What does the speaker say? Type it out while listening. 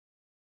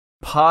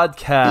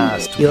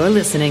podcast. You're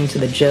listening to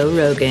the Joe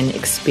Rogan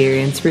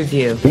Experience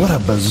Review. What a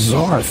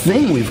bizarre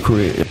thing we've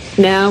created.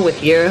 Now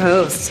with your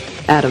hosts,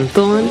 Adam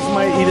Thorne. This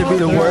might either be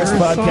the worst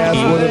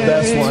podcast or the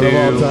best one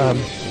of all time.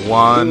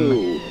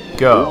 1,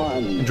 go.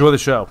 Enjoy the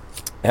show.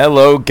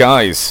 Hello,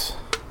 guys,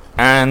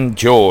 and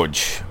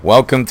George.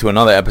 Welcome to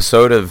another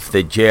episode of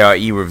the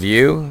JRE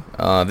Review.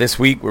 This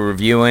week we're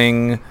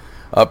reviewing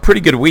a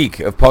pretty good week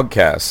of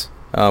podcasts.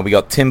 We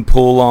got Tim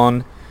Pool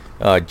on,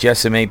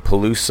 Jessime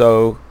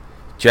Peluso,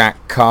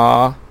 Jack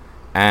Carr,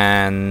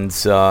 and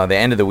the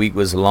end of the week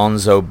was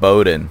Lonzo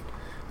Bowden,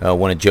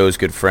 one of Joe's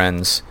good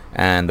friends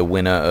and the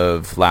winner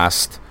of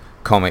last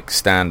comic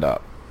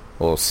stand-up,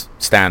 or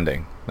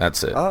standing.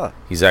 That's it.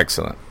 He's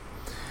excellent.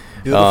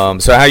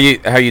 So how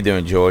you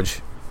doing,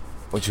 George?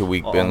 What's your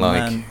week been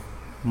like? Man,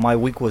 my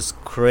week was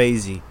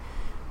crazy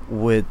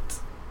with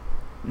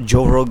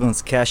Joe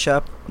Rogan's Cash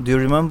App. Do you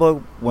remember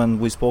when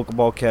we spoke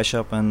about Cash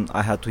App and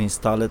I had to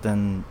install it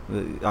and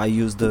I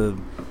used the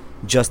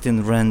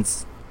Justin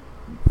Wren's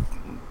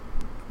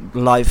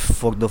Life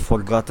for the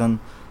Forgotten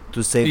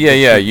to save?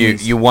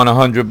 You won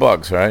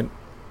 $100, right?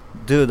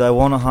 Dude, I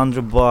won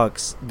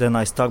 $100. Then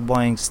I started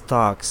buying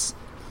stocks.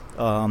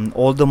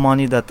 All the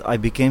money that I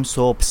became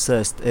so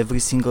obsessed every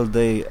single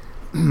day.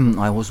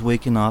 I was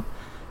waking up.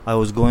 I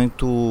was going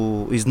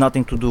to. Is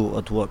nothing to do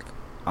at work.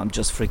 I'm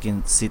just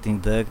freaking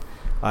sitting there.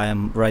 I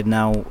am right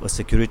now a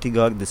security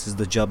guard. This is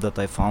the job that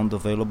I found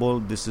available.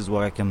 This is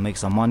where I can make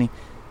some money.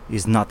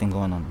 Is nothing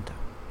going on there.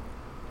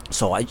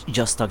 So I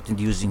just started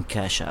using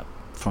Cash App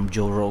from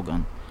Joe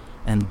Rogan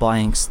and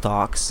buying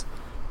stocks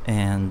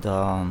and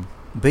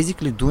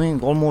basically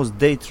doing almost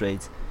day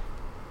trades.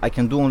 I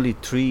can do only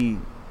 3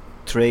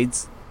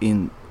 trades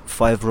in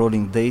 5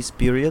 rolling days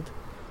period.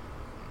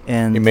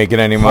 And you making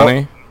any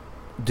money?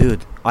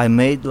 Dude, I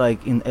made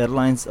like in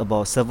airlines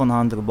about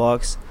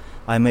 $700.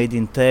 I made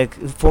in tech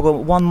for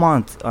 1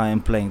 month. I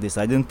am playing this.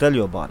 I didn't tell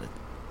you about it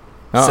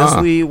since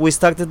we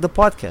started the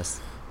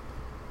podcast.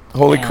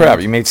 Holy crap,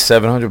 you made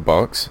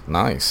 $700.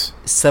 Nice.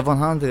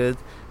 700.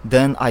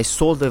 Then I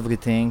sold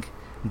everything.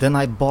 Then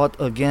I bought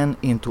again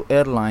into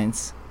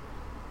airlines.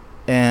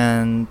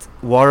 And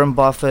Warren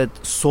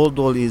Buffett sold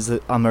all his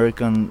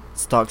American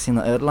stocks in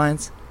the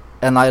airlines.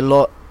 And I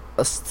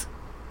lost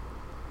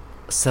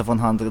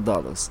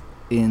 $700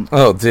 in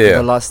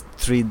the last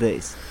 3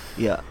 days.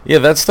 Yeah,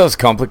 that stuff's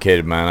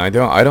complicated, man. I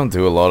don't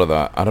do a lot of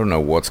that. I don't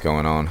know what's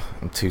going on.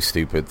 I'm too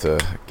stupid to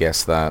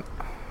guess that.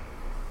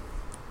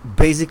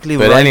 Basically,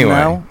 but right anyway.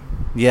 now,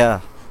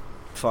 yeah.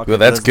 Fuck. Well,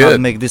 that's good.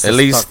 Make this at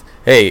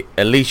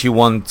least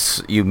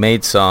you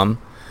made some,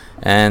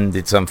 and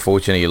it's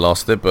unfortunate you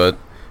lost it, but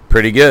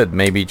pretty good.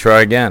 Maybe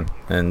try again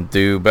and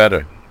do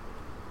better.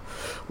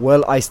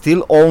 Well, I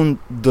still own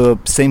the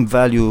same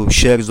value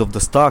shares of the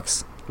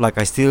stocks. Like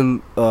I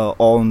still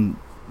own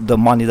the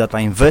money that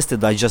I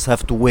invested. I just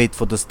have to wait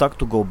for the stock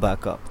to go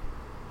back up.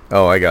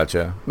 Oh, I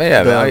gotcha.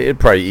 Yeah, it'd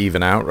probably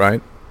even out,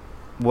 right?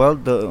 Well,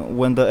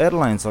 when the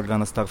airlines are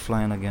gonna start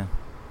flying again.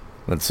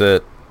 That's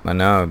it. I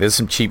know. There's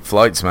some cheap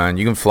flights, man.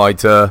 You can fly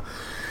to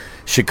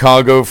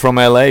Chicago from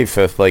LA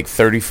for like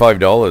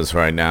 $35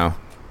 right now.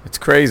 It's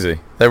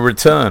crazy. Their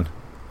return.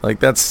 Like,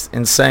 that's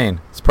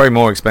insane. It's probably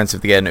more expensive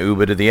to get an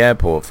Uber to the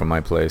airport from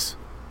my place.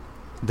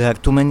 There are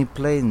too many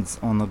planes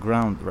on the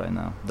ground right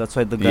now. That's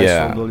why the guy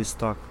sold all his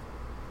stock.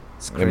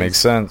 It makes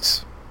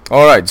sense.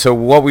 All right, so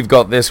what we've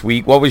got this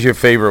week, what was your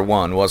favorite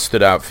one? What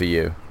stood out for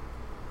you?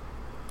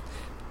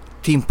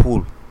 Tim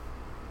Pool.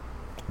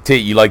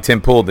 You like Tim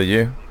Pool, did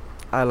you?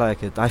 I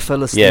like it. I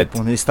fell asleep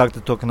when he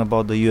started talking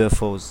about the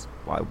UFOs.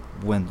 I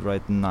went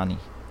right nunny.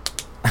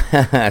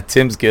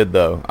 Tim's good,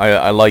 though.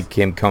 I like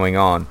him coming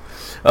on.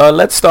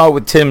 Let's start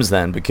with Tim's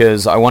then,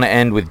 because I want to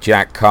end with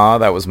Jack Carr.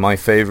 That was my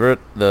favorite,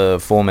 the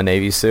former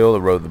Navy SEAL that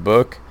wrote the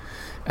book.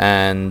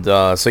 And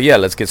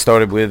let's get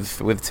started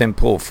with Tim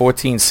Pool.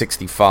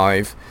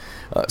 1465.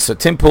 So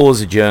Tim Pool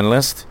is a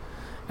journalist,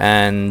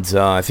 and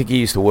I think he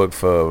used to work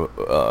for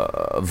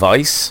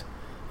Vice.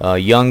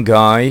 Young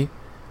guy,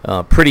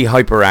 pretty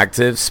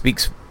hyperactive,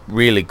 speaks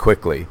really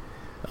quickly,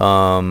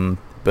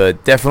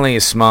 but definitely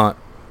a smart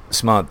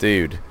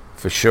dude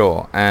for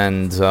sure.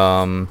 And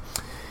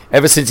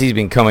ever since he's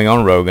been coming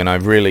on Rogan,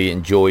 I've really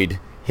enjoyed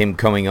him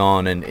coming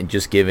on and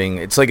just giving,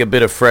 it's like a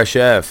bit of fresh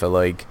air for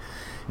like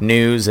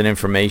news and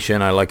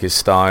information. I like his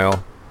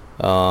style.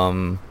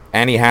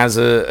 And he has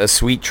a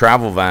sweet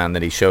travel van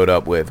that he showed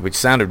up with, which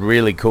sounded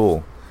really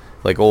cool.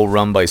 Like all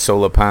run by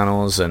solar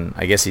panels, and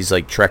I guess he's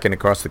like trekking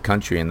across the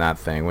country in that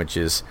thing,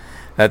 it's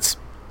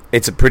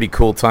a pretty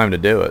cool time to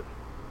do it.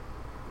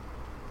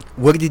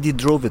 Where did he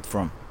drove it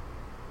from?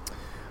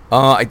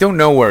 I don't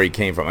know where he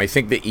came from. I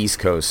think the East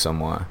Coast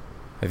somewhere.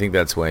 I think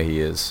that's where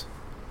he is.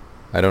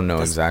 I don't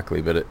know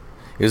exactly, but it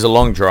was a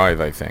long drive,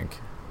 I think.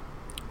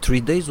 3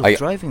 days of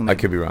driving? Maybe.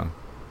 I could be wrong.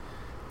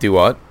 Do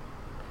what?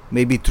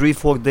 Maybe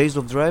 3-4 days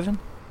of driving?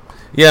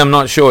 Yeah, I'm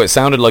not sure. It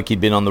sounded like he'd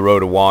been on the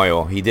road a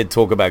while. He did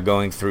talk about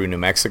going through New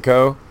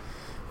Mexico,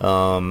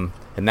 and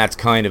that's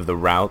kind of the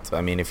route.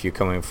 I mean, if you're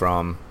coming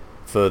from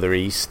further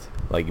east,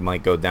 like you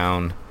might go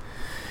down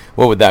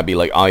what would that be,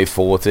 like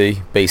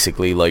I-40,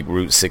 basically like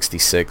Route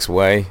 66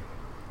 way,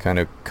 kind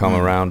of come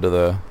around to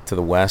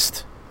the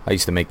west. I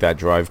used to make that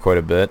drive quite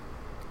a bit.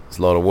 It's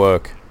a lot of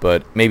work,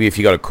 but maybe if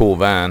you got a cool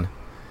van,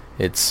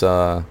 it's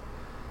all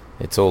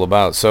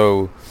about.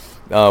 So,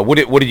 what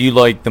did you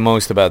like the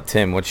most about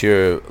Tim? What's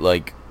your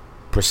like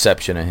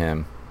perception of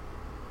him?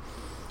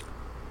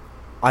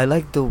 I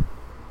like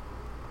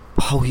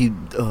how he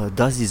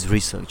does his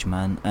research,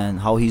 man, and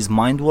how his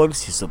mind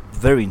works. He's a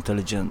very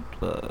intelligent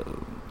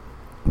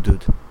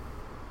dude.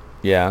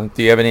 Yeah.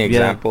 Do you have any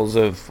examples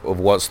of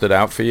what stood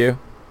out for you?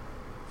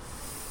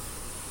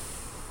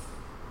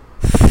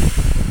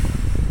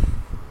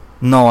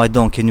 No, I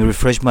don't. Can you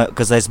refresh my?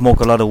 Because I smoke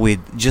a lot of weed.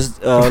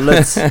 Just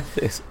let's. So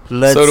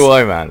do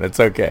I, man. It's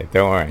okay.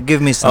 Don't worry.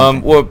 Give me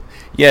something. Well,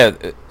 yeah.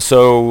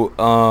 So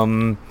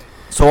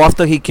So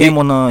after he came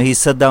he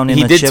sat down in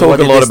a chair. He did talk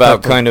a lot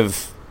about kind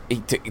of. He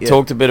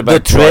talked a bit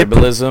about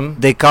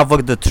tribalism. They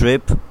covered the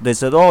trip. They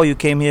said, "Oh, you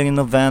came here in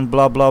a van."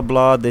 Blah blah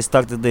blah. They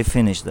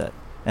finished that,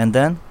 and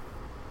then.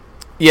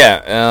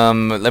 Yeah.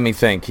 Let me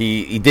think.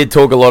 He did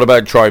talk a lot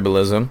about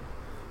tribalism.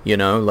 You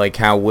know, like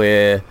how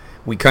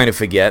we kind of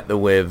forget that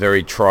we're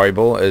very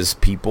tribal as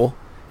people,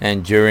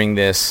 and during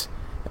this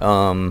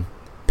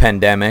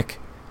pandemic,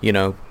 you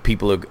know,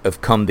 people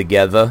have come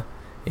together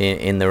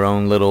in their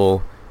own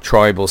little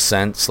tribal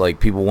sense. Like,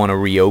 people want to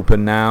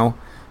reopen now,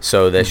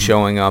 so they're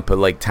showing up at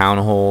like town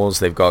halls.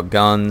 They've got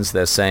guns.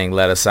 They're saying,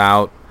 "Let us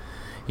out,"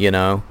 you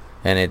know,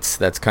 and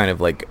that's kind of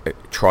like a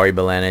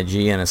tribal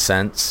energy in a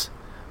sense.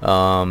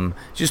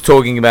 Just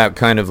talking about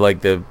kind of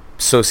like the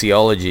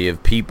sociology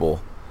of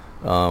people.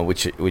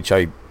 Which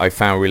I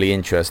found really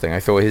interesting. I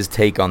thought his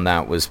take on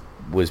that was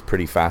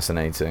pretty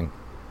fascinating.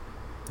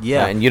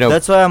 Yeah, and you know,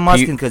 that's why I'm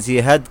asking, because he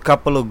had a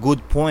couple of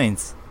good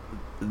points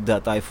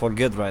that I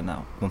forget right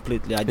now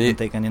completely. I didn't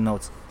take any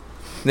notes.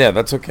 Yeah,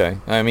 that's okay.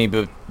 I mean,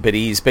 but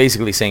he's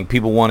basically saying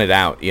people want it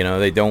out. You know,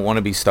 they don't want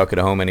to be stuck at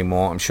home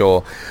anymore. I'm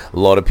sure a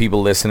lot of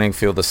people listening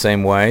feel the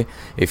same way.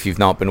 If you've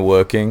not been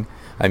working,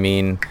 I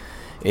mean,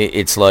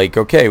 it's like,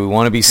 okay, we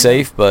want to be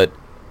safe, but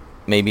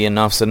maybe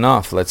enough's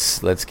enough.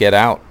 Let's get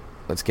out.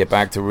 Let's get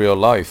back to real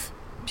life.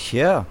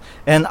 Yeah,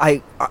 and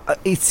I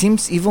it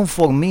seems even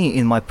for me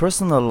in my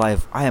personal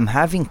life, I am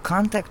having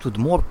contact with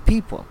more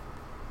people.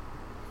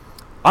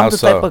 I'm the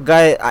type of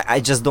guy, I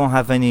just don't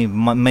have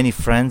many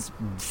friends.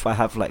 I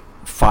have like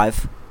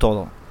 5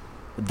 total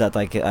that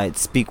I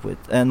speak with,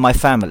 and my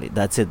family.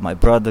 That's it, my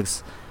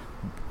brothers.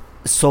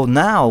 So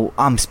now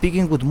I'm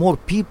speaking with more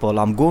people.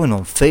 I'm going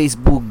on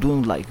Facebook,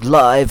 doing like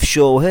live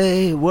show.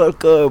 Hey,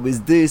 welcome.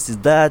 Is this? Is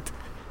that?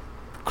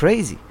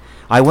 Crazy.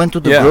 I went to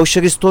the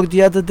grocery store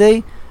the other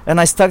day,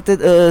 and I started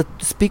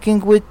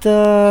speaking with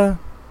a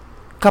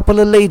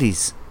couple of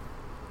ladies.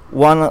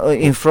 One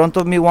in front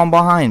of me, one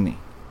behind me.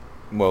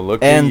 Well,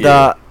 look at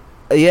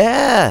you.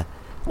 Yeah,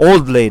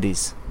 old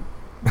ladies.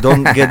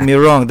 Don't get me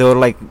wrong. They were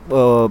like,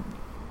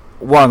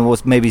 one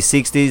was maybe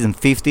 60s and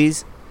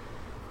 50s.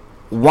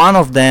 One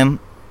of them,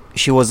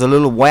 she was a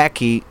little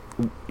wacky.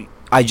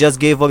 I just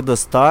gave her the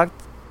start,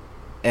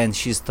 and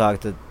she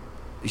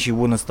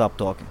wouldn't stop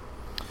talking.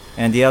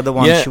 And the other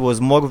one, she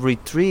was more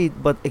retreat,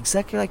 but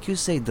exactly like you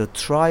say, the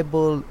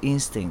tribal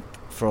instinct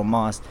from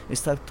us. We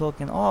start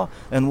talking,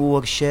 and we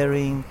were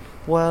sharing,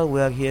 well,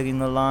 we are here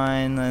in a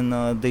line,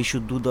 and they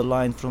should do the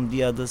line from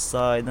the other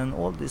side, and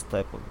all this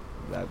type of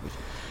language.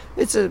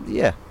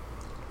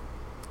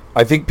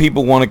 I think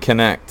people want to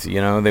connect, you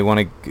know, they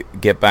want to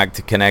get back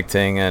to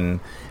connecting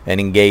and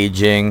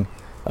engaging.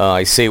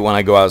 I see it when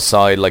I go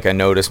outside, like I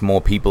notice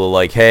more people are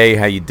like, hey,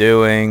 how you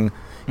doing?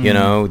 You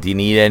know, do you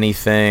need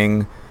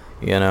anything?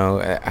 You know,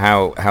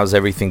 how's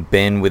everything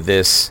been with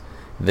this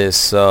you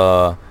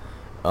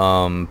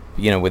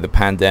know, with the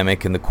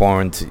pandemic and the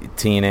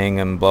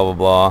quarantining and blah blah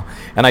blah.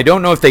 And I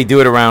don't know if they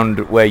do it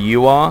around where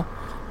you are,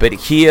 but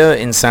here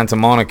in Santa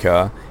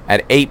Monica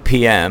at 8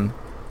 p.m.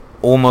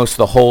 almost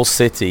the whole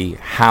city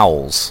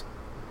howls.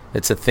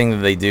 It's a thing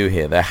that they do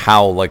here. They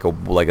howl like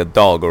a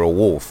dog or a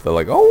wolf. They're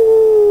like,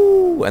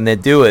 oh, and they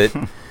do it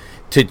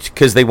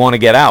because they want to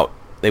get out.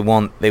 They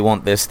want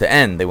this to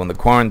end. They want the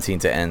quarantine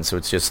to end. So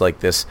it's just like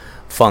this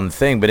fun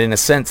thing. But in a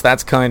sense,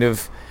 that's kind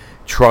of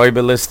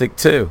tribalistic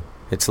too.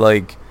 It's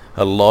like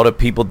a lot of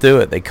people do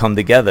it. They come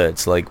together.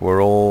 It's like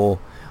we're all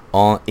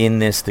in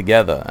this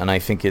together. And I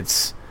think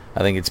it's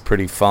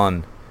pretty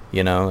fun,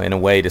 you know, in a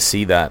way to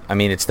see that. I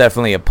mean, it's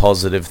definitely a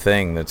positive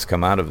thing that's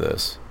come out of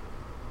this.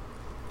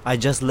 I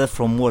just left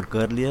from work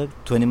earlier,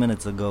 20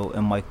 minutes ago,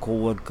 and my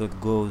coworker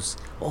goes,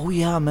 "Oh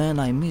yeah, man,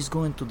 I miss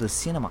going to the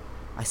cinema."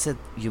 I said,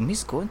 "You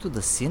miss going to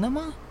the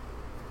cinema?"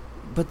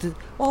 But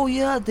oh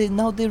yeah,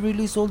 now they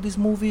release all these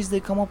movies.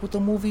 They come up with a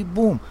movie,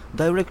 boom,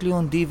 directly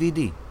on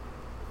DVD.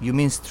 You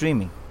mean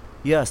streaming?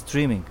 Yeah,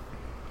 streaming.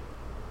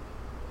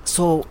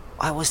 So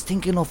I was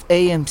thinking of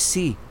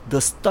AMC.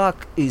 The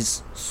stock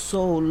is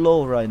so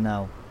low right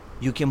now.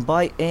 You can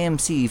buy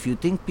AMC. If you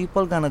think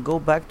people gonna go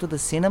back to the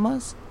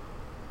cinemas,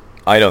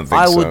 I don't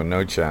think so.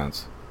 No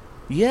chance.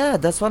 Yeah,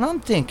 that's what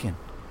I'm thinking.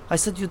 I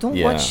said, you don't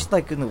watch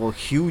like a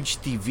huge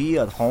TV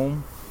at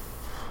home.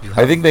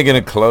 I think they're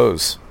going to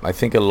close. I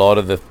think a lot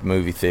of the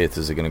movie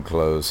theaters are going to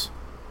close.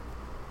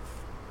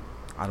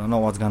 I don't know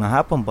what's gonna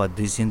happen, but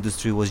this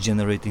industry was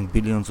generating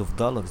billions of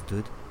dollars,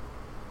 dude.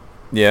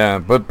 Yeah,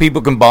 but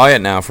people can buy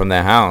it now from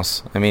their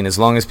house. I mean, as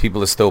long as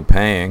people are still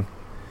paying,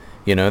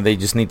 they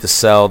just need to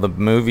sell the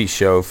movie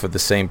show for the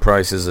same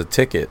price as a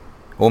ticket.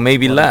 Or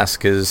maybe less,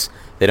 because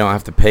they don't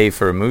have to pay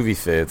for a movie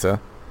theater.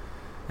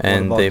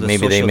 And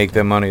maybe they make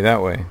their money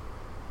that way.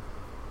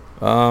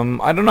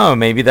 I don't know.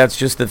 Maybe that's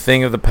just the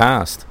thing of the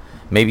past.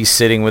 Maybe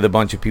sitting with a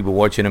bunch of people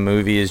watching a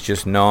movie is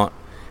just not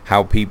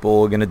how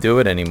people are going to do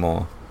it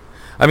anymore.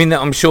 I mean,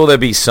 I'm sure there'll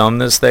be some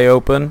that stay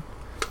open,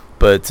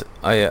 but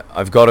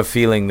I've got a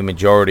feeling the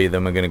majority of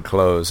them are going to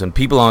close, and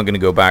people aren't going to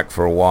go back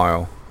for a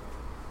while.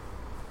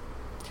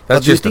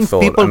 That's just a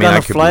thought. Do you think people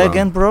gonna fly again,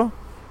 again, bro?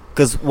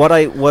 Because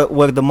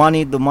where the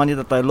money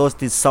that I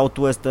lost is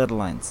Southwest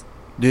Airlines.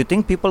 Do you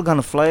think people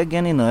gonna fly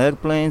again in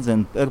airplanes,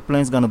 and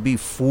airplanes gonna be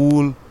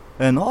full,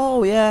 and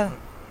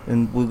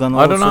and we're gonna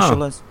all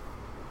socialize?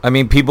 I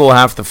mean, people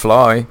have to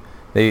fly,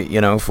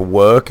 for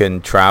work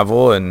and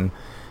travel, and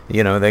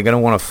they're gonna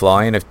want to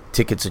fly, and if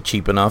tickets are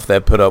cheap enough,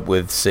 they're put up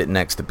with sitting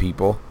next to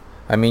people.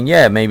 I mean,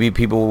 maybe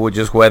people would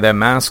just wear their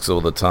masks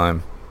all the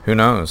time. Who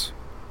knows?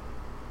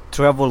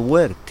 Travel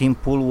where? Tim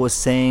Pool was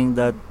saying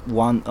that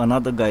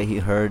another guy he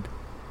heard,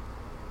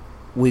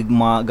 we're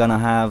gonna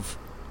have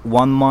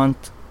 1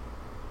 month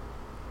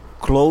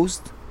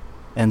closed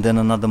and then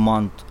another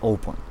month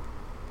open.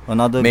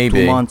 Another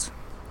maybe. 2 months.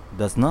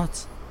 That's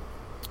nuts.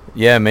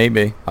 Yeah,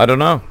 maybe. I don't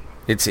know.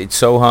 It's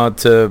so hard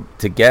to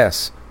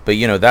guess. But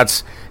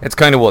that's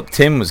kind of what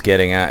Tim was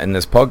getting at in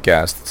this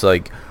podcast. It's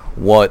like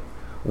what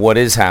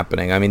is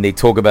happening. I mean, they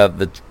talk about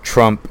the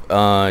Trump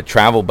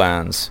travel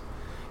bans.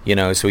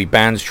 So he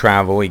bans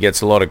travel. He gets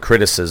a lot of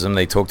criticism.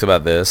 They talked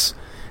about this,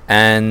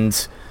 and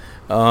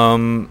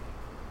when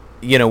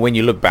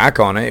you look back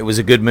on it, it was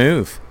a good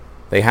move.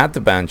 They had to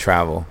ban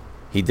travel.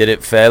 He did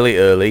it fairly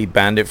early,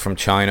 banned it from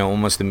China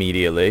almost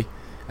immediately,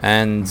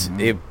 and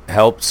it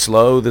helped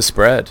slow the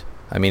spread.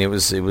 I mean, it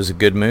was a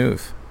good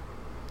move.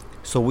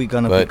 So we're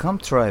gonna become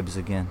tribes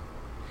again.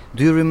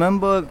 Do you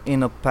remember in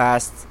the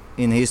past,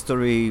 in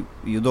history,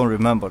 you don't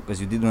remember because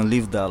you didn't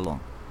live that long,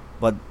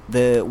 but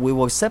we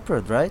were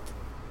separate, right?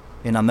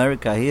 In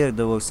America here,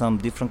 there were some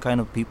different kind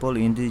of people,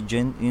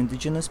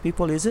 indigenous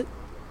people, is it?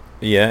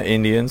 Yeah,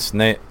 Indians.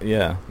 Native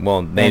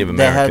Americans.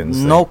 They had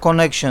no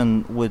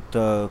connection with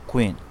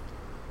Queen.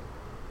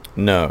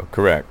 No,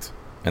 correct.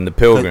 And the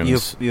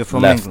Pilgrims you're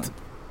from left. England.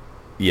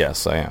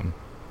 Yes, I am.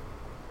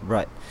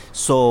 Right.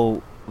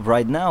 So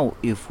right now,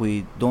 if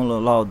we don't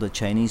allow the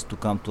Chinese to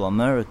come to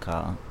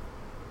America,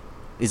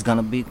 it's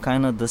gonna be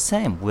kind of the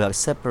same. We are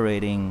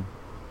separating.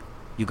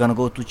 You're gonna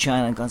go to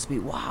China and gonna be,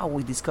 wow,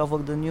 we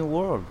discovered the new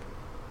world.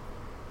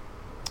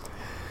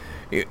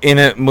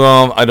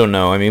 I don't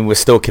know. I mean, we're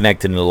still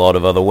connected in a lot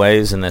of other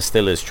ways, and there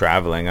still is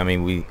traveling. I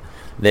mean,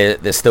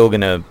 they're still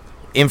gonna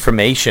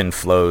information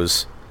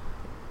flows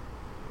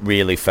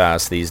really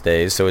fast these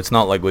days, so it's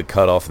not like we're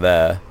cut off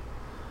there.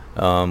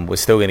 We're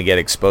still gonna get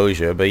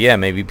exposure, but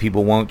maybe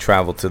people won't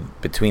travel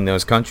between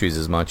those countries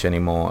as much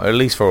anymore, or at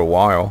least for a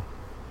while.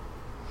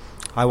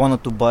 I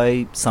wanted to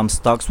buy some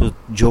stocks with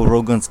Joe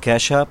Rogan's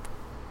Cash App.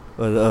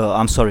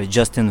 I'm sorry,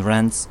 Justin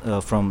Rand's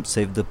from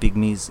Save the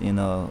Pygmies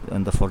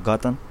in the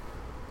Forgotten.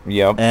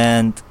 Yep.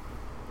 And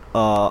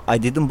I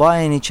didn't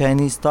buy any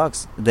Chinese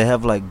stocks. They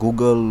have like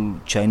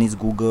Chinese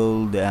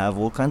Google. They have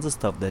all kinds of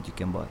stuff that you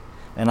can buy.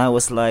 And I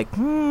was like,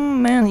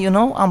 man,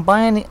 I'm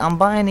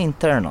buying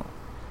internal.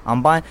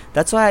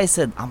 That's why I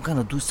said I'm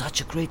gonna do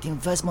such a great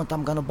investment.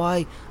 I'm gonna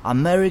buy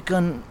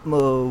American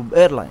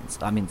Airlines.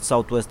 I mean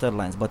Southwest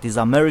Airlines, but it's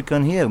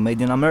American here,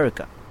 made in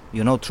America.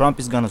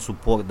 Trump is gonna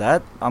support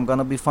that. I'm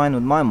gonna be fine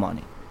with my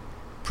money.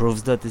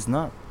 Proves that it's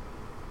not.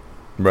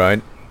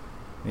 Right.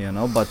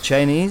 But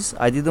Chinese,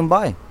 I didn't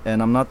buy,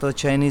 and I'm not a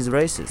Chinese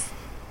racist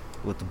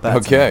with the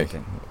bats. Okay.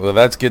 Well,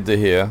 that's good to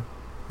hear.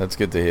 But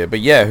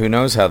who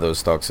knows how those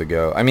stocks will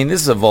go? I mean, this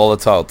is a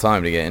volatile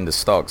time to get into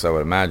stocks, I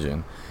would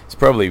imagine. It's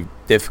probably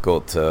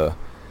difficult to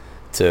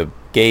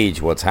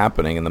gauge what's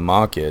happening in the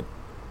market.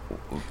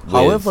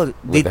 However,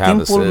 did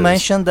Tim Pool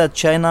mention that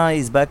China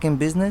is back in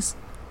business?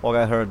 Or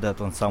I heard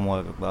that on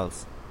somewhere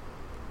else?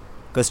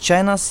 Because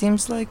China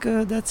seems like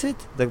that's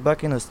it. They're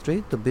back in the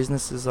street. The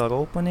businesses are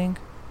opening.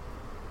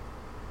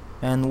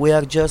 And we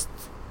are just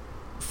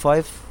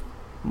 5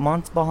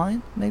 months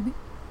behind, maybe?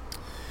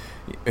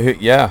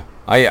 Yeah.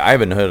 I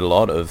haven't heard a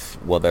lot of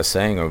what they're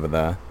saying over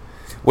there.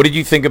 What did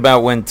you think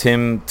about when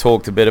Tim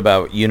talked a bit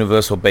about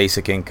universal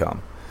basic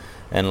income?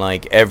 And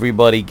like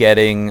everybody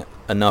getting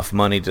enough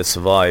money to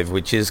survive,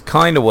 which is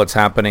kind of what's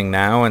happening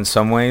now in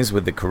some ways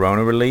with the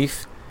corona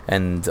relief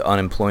and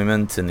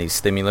unemployment and these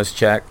stimulus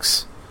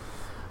checks.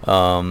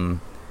 Do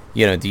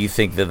you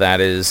think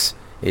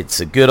it's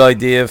a good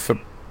idea for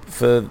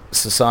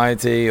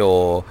society,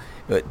 or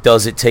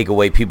does it take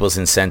away people's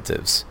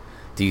incentives?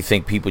 Do you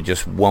think people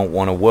just won't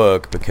want to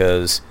work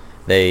because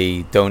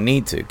they don't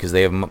need to, because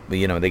they have,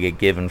 they get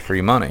given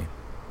free money?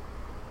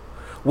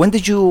 When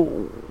did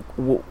you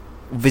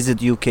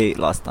visit UK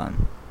last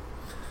time?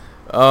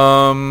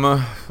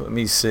 Let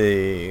me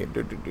see.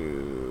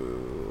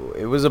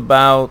 It was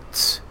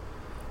about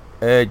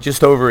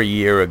just over a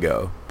year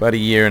ago, about a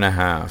year and a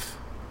half.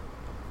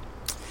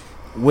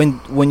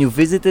 When you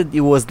visited,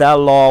 it was that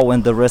law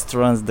when the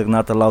restaurants they're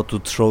not allowed to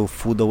throw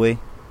food away.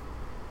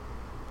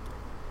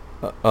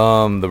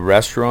 The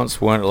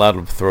restaurants weren't allowed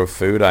to throw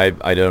food. I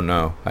don't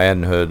know. I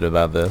hadn't heard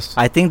about this.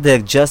 I think they're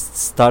just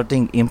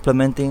starting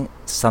implementing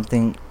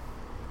something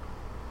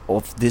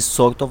of this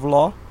sort of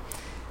law.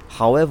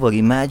 However,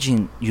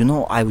 imagine,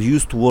 I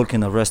used to work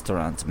in a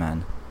restaurant,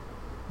 man,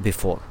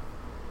 before.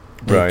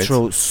 They Right.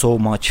 throw so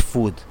much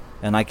food,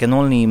 and I can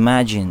only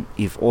imagine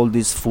if all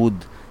this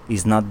food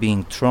is not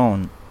being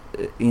thrown,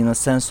 in a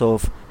sense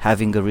of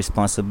having a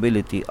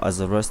responsibility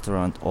as a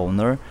restaurant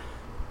owner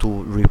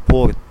to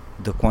report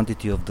the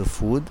quantity of the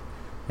food,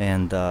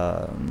 and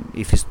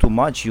if it's too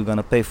much, you're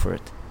gonna pay for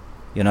it.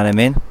 You know what I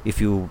mean? If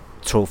you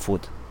throw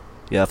food,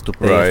 you have to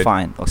pay a Right.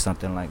 fine or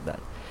something like that.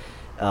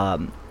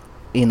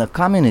 In a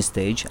communist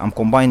age, I'm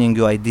combining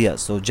your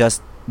ideas, so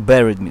just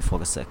bear with me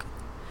for a second.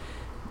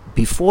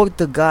 Before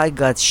the guy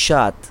got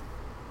shot,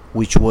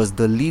 which was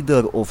the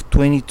leader of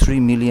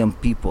 23 million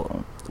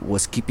people,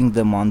 was keeping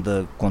them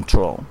under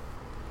control.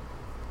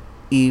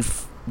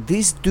 If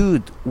this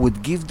dude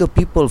would give the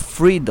people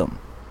freedom,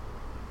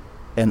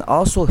 and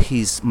also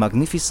his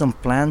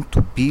magnificent plan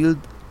to build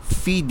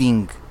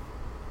feeding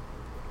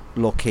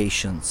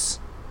locations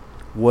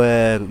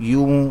where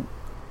you,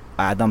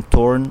 Adam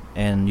Thorne,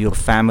 and your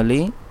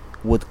family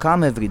would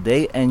come every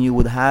day and you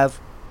would have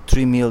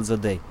 3 meals a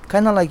day,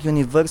 kind of like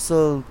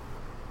universal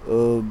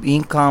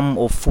income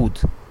of food.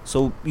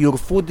 So your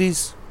food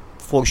is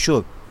for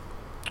sure,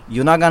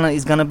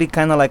 it's gonna be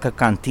kind of like a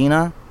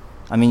cantina.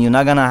 I mean, you're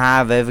not gonna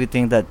have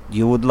everything that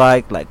you would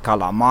like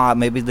calamari.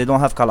 Maybe they don't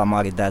have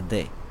calamari that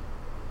day.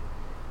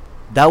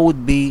 That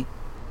would be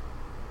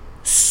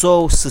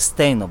so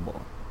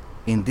sustainable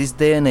in this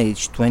day and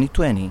age,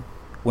 2020,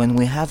 when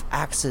we have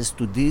access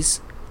to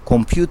these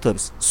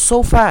computers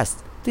so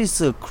fast.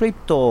 This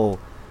crypto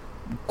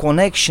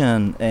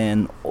connection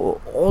and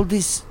all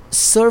these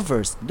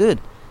servers, dude,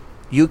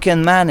 you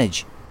can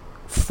manage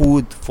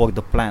food for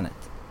the planet.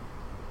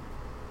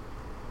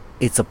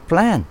 It's a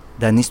plan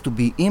that needs to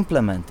be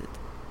implemented.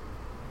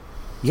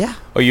 Yeah.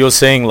 Oh, you're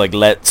saying like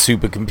let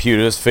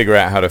supercomputers figure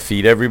out how to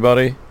feed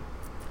everybody?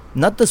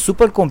 Not the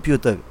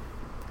supercomputer.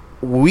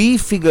 We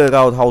figure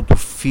out how to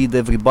feed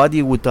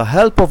everybody with the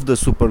help of the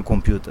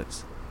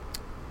supercomputers.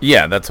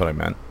 Yeah, that's what I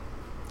meant.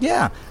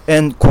 Yeah,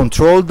 and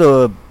control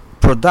the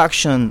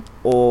production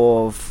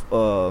of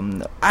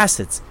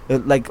assets,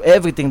 like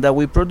everything that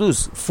we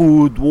produce,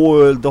 food,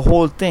 oil, the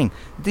whole thing.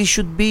 This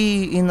should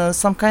be in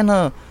some kind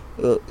of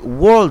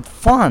world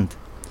fund.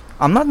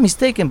 I'm not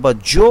mistaken, but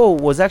Joe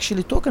was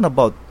actually talking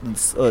about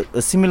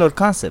a similar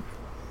concept.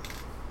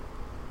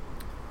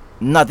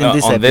 Not in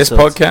this on episode. this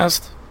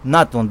podcast?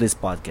 Not on this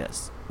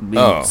podcast.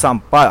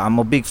 Oh. I'm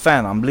a big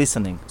fan. I'm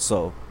listening.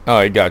 So. Oh,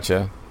 I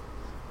gotcha.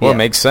 Well, Yeah. it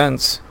makes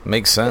sense.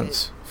 Makes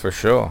sense for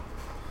sure.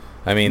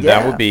 I mean, Yeah.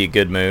 that would be a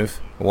good move.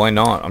 Why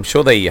not? I'm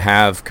sure they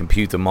have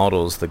computer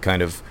models that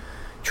kind of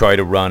try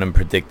to run and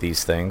predict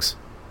these things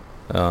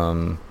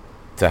to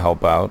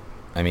help out.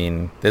 I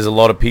mean, there's a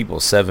lot of people,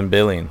 7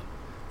 billion.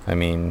 I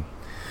mean,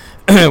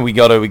 we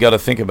gotta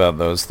think about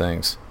those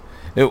things.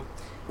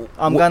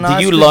 I'm gonna do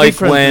ask you you like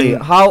differently.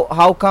 when-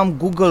 How come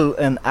Google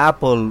and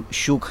Apple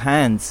shook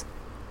hands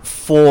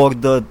for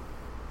the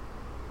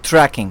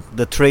tracking,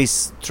 the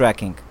trace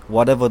tracking,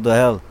 whatever the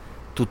hell,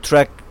 to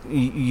track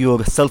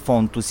your cell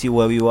phone to see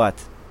where you at?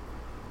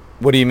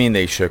 What do you mean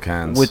they shook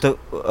hands? With they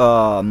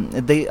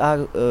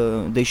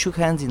shook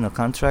hands in a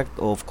contract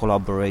of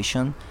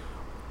collaboration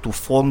to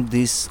form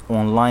this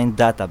online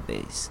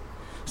database.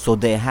 So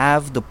they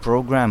have the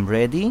program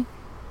ready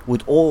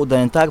with all the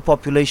entire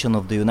population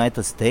of the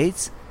United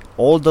States,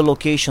 all the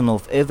location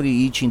of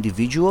each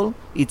individual.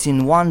 It's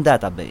in one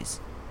database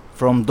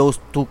from those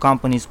two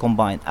companies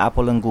combined,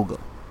 Apple and Google.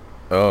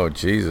 Oh,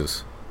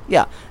 Jesus.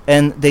 Yeah,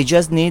 and they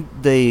just need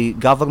the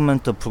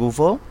government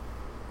approval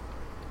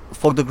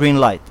for the green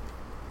light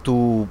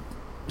to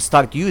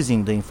start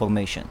using the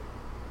information.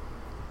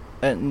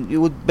 And you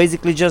would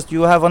basically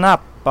you have an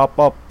app pop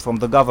up from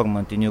the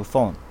government in your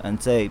phone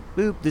and say,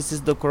 boop, this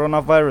is the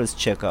coronavirus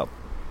checkup.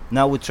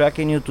 Now we're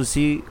tracking you to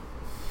see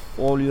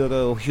all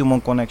your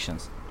human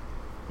connections.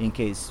 In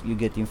case you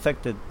get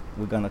infected,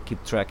 we're gonna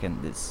keep tracking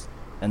this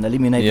and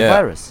eliminate the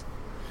virus.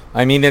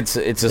 I mean, it's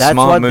a That's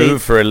smart what they-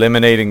 move for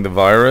eliminating the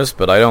virus,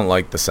 but I don't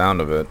like the sound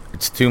of it.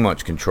 It's too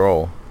much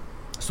control.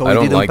 So I it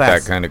don't didn't like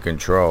pass. that kind of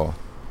control.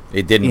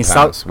 It didn't In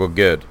pass. We're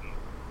good.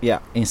 Yeah,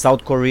 in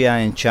South Korea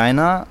and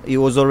China, it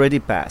was already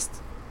passed.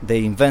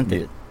 They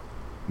invented it.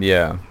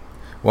 Yeah.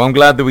 Well, I'm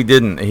glad that we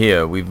didn't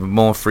here. We've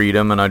more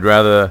freedom, and I'd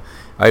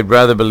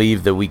rather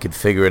believe that we could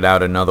figure it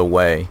out another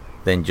way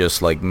than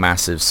just like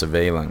massive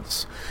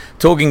surveillance.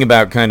 Talking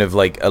about kind of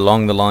like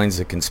along the lines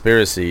of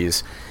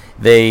conspiracies,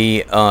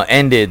 they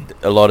ended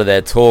a lot of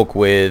their talk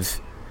with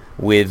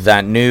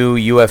that new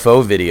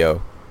UFO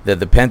video that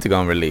the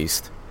Pentagon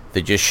released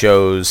that just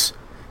shows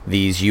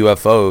these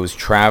UFOs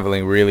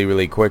traveling really,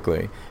 really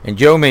quickly. And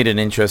Joe made an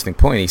interesting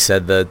point. He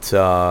said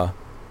that,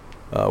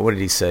 what did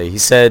he say? He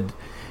said,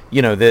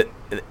 you know, that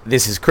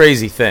this is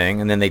crazy thing,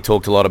 and then they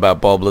talked a lot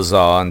about Bob Lazar,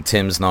 and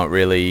Tim's doesn't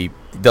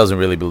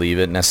really believe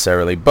it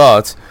necessarily,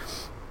 but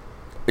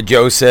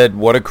Joe said,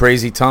 what a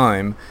crazy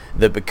time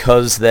that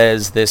because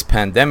there's this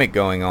pandemic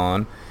going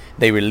on,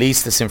 they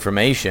release this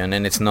information,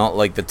 and it's not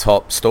like the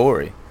top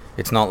story.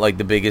 It's not like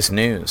the biggest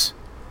news.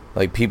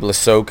 Like, people are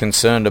so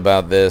concerned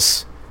about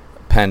this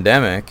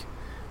pandemic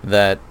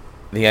that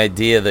the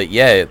idea that,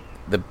 yeah,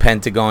 the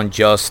Pentagon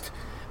just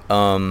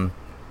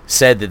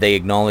said that they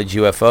acknowledge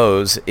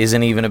UFOs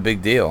isn't even a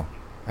big deal.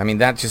 I mean,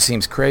 that just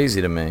seems crazy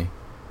to me.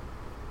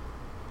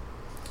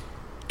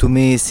 To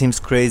me, it seems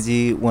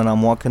crazy when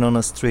I'm walking on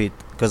a street,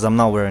 because I'm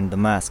not wearing the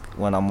mask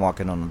when I'm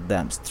walking on a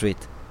damn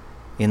street.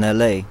 In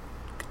LA,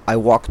 I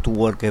walk to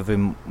work every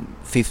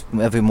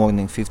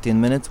morning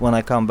 15 minutes. When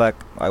I come back,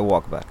 I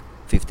walk back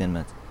 15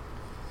 minutes.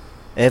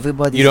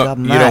 Everybody's got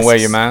masks. You don't wear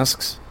your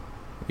masks?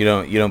 You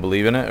don't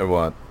believe in it, or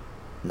what?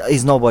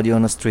 There's nobody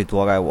on the street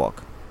where I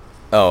walk.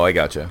 Oh, I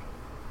gotcha.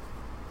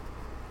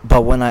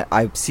 But when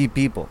I see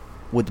people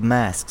with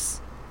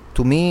masks,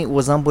 to me it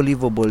was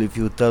unbelievable if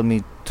you tell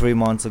me 3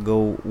 months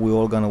ago we're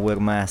all gonna wear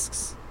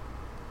masks.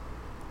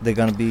 They're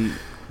gonna be,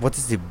 what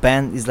is it,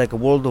 it's like a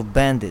world of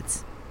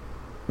bandits.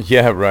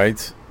 Yeah,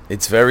 right.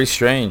 It's very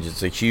strange.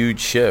 It's a huge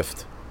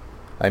shift.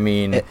 I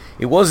mean,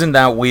 it wasn't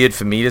that weird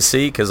for me to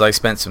see, because I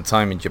spent some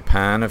time in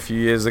Japan a few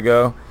years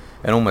ago,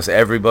 and almost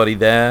everybody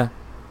there,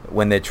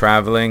 when they're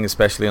traveling,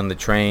 especially on the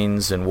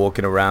trains and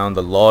walking around,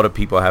 a lot of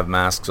people have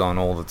masks on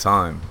all the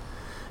time.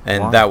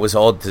 And wow. That was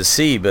odd to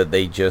see, but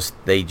they just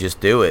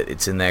do it.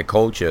 It's in their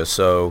culture.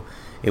 So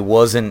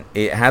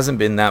it hasn't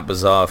been that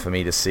bizarre for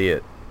me to see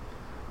it.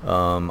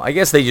 I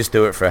guess they just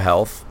do it for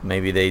health.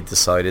 Maybe they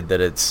decided that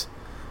it's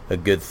a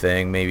good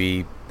thing.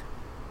 Maybe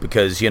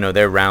because, you know,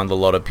 they're around a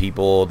lot of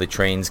people, the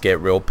trains get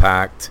real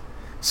packed.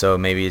 So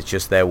maybe it's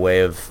just their way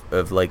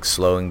of like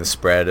slowing the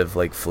spread of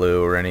like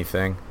flu or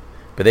anything.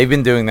 But they've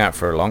been doing that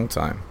for a long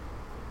time.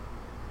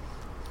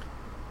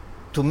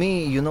 To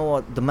me, you know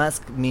what, the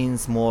mask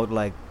means more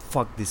like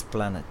fuck this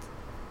planet.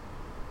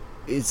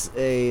 It's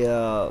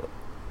a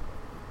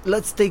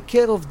let's take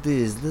care of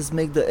this, let's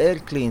make the air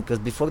clean, because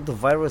before the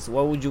virus,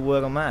 why would you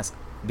wear a mask?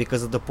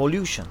 Because of the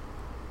pollution.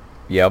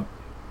 Yep.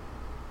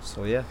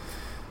 So yeah,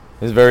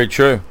 it's very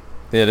true.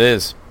 It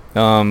is.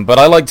 But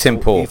I like Tim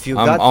Pool. If you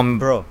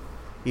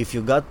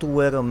got to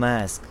wear a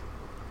mask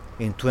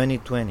in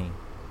 2020,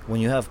 when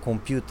you have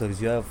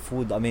computers, you have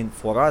food. I mean,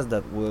 for us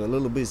that we're a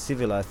little bit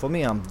civilized. For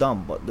me, I'm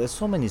dumb, but there's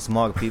so many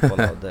smart people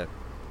out there,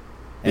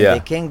 and they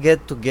can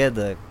get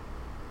together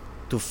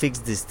to fix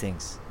these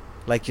things.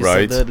 Like you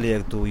said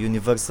earlier, to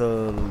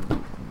universal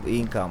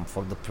income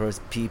for the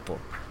first people.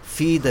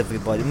 Feed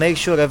everybody. Make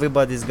sure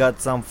everybody's got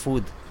some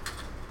food.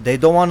 They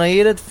don't want to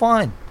eat it,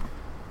 fine,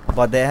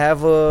 but they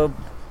have a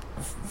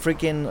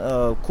freaking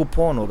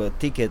coupon or a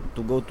ticket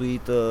to go to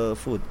eat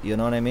food. You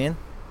know what I mean?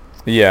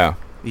 Yeah.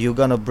 You're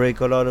gonna break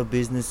a lot of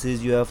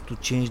businesses. You have to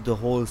change the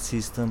whole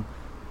system.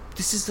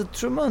 This is a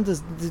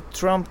tremendous.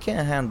 Trump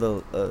can't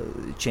handle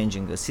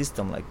changing a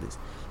system like this.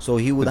 So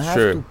he would have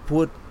to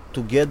put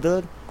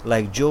together,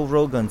 like Joe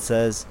Rogan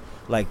says,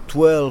 like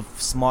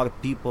 12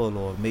 smart people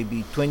or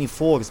maybe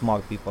 24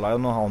 smart people. I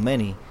don't know how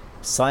many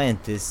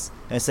scientists,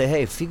 and say,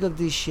 hey, figure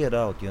this shit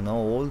out. You know,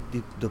 all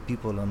the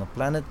people on the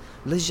planet.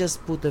 Let's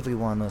just put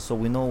everyone so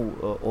we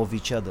know of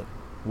each other,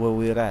 where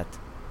we're at.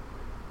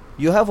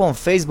 You have on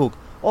Facebook,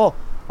 oh,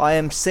 I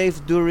am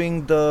safe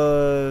during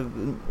the,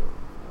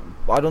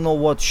 I don't know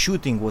what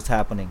shooting was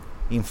happening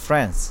in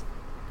France.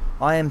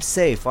 I am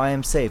safe.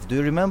 Do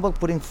you remember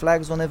putting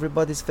flags on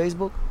everybody's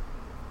Facebook?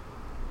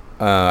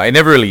 I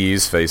never really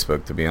used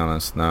Facebook, to be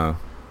honest, no.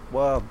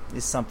 Well,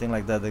 it's something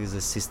like that. There is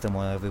a system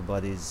where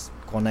everybody's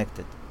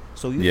connected.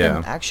 So you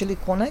can actually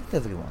connect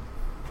everyone.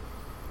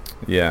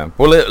 Yeah.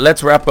 Well,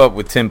 let's wrap up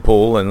with Tim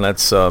Pool and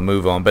let's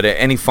move on. But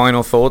any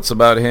final thoughts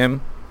about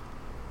him?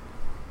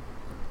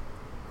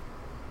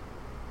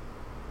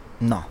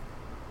 No.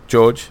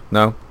 George?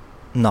 No?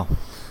 No.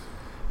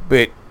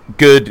 But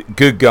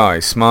good guy,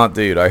 smart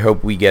dude. I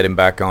hope we get him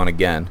back on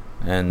again.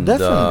 And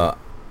definitely.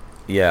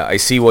 Yeah, I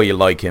see why you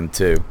like him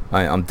too.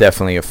 I'm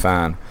definitely a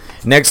fan.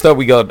 Next up,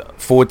 we got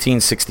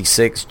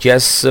 1466,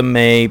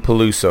 Jessime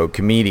Peluso,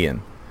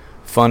 comedian.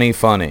 Funny.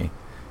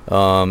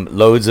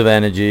 Loads of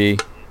energy.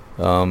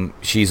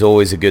 She's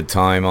always a good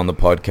time on the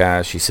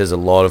podcast. She says a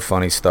lot of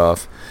funny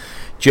stuff.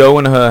 Joe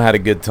and her had a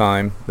good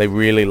time. They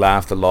really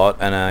laughed a lot,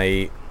 and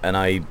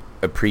I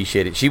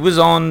appreciate it. She was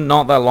on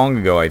not that long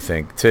ago, I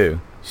think,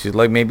 too. She's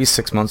like maybe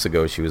 6 months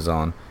ago she was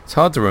on. It's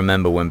hard to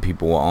remember when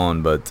people were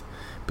on, but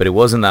it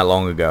wasn't that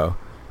long ago.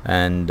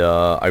 And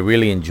I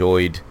really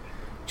enjoyed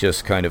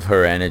just kind of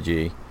her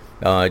energy.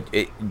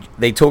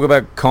 They talk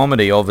about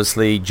comedy,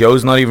 obviously.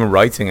 Joe's not even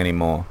writing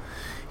anymore.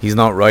 He's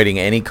not writing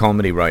any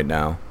comedy right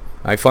now.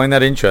 I find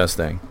that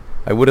interesting.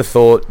 I would have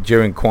thought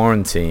during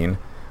quarantine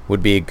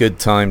would be a good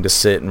time to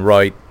sit and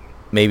write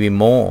maybe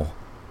more.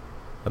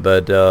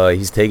 But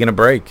he's taking a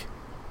break.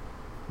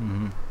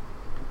 Mm-hmm.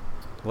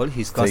 Well,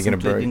 he's Taking a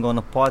break. concentrating on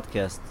a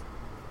podcast.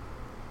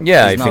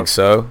 Yeah, He's I think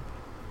so.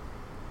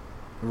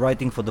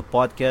 Writing for the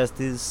podcast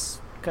is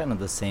kind of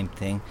the same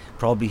thing.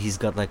 Probably he's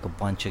got like a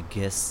bunch of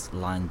guests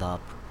lined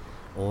up,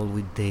 all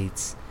with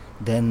dates.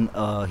 Then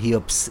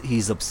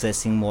he's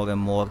obsessing more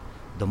and more.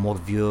 The more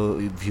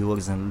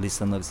viewers and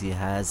listeners he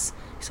has,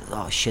 he says,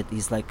 "Oh shit,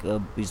 he's like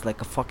a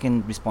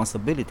fucking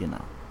responsibility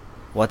now."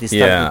 What is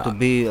starting to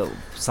be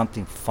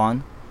something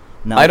fun.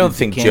 Now I don't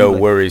think Joe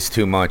like worries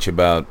too much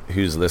about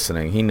who's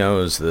listening. He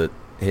knows that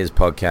his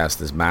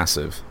podcast is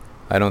massive.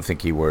 I don't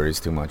think he worries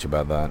too much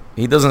about that.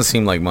 He doesn't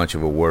seem like much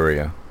of a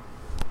worrier.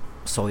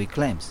 So he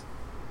claims.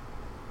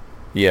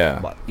 Yeah,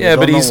 But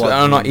but he's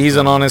he's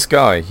an honest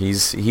guy.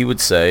 He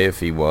would say if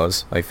he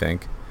was. I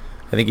think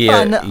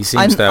he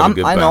seems to have a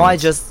good I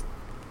balance.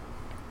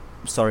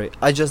 know.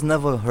 I just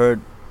never heard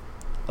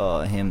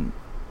him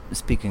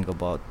speaking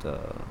about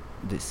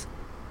this,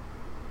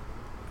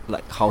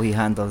 like how he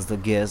handles the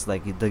guests,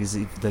 like if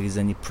there is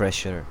any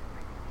pressure.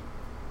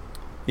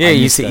 Yeah,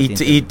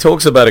 he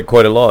talks about it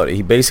quite a lot.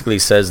 He basically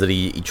says that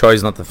he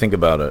tries not to think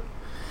about it.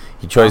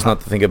 He tries not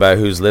to think about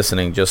who's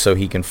listening, just so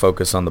he can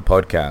focus on the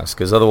podcast.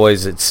 Because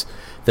otherwise,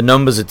 the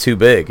numbers are too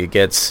big.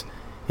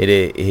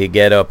 He'll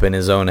get up in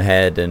his own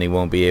head, and he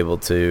won't be able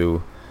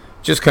to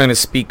just kind of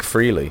speak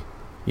freely,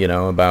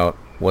 about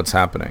what's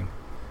happening.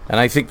 And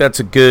I think that's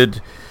a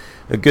good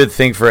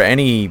thing for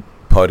any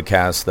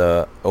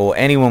podcaster or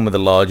anyone with a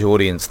large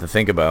audience to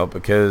think about,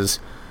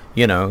 because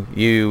you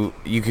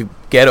could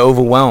get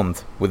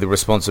overwhelmed with the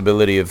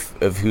responsibility of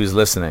who's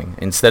listening,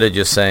 instead of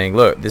just saying,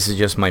 look, this is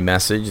just my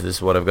message, this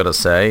is what I've got to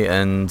say,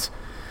 and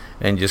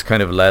just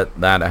kind of let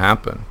that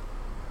happen.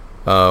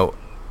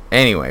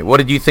 Anyway, what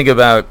did you think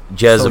about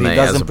Jezame so he as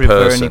doesn't a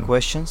prepare person? any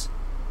questions?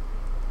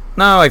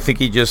 No, I think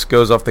he just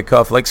goes off the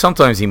cuff. Like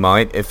sometimes he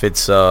might, if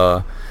it's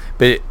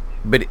but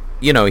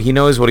he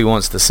knows what he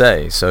wants to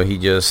say, so he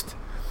just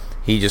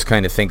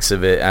kind of thinks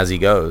of it as he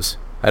goes.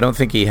 I don't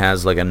think he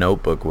has like a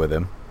notebook with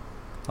him.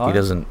 He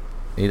doesn't.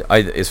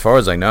 As far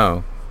as I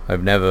know,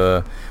 I've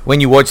never. When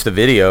you watch the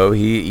video,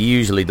 he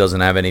usually doesn't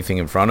have anything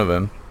in front of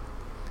him.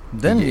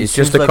 Then it's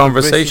just a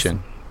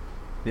conversation.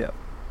 Yeah.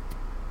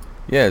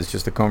 Yeah, it's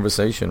just a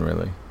conversation,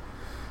 really.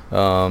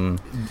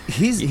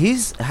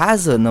 He's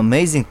has an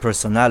amazing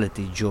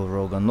personality, Joe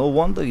Rogan. No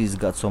wonder he's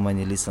got so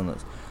many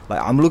listeners. Like,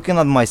 I'm looking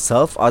at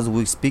myself as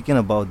we're speaking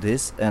about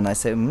this, and I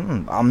say,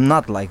 I'm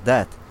not like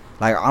that.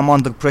 Like, I'm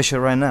under pressure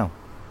right now.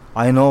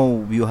 I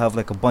know you have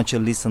like a bunch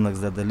of listeners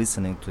that are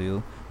listening to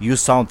you. You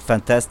sound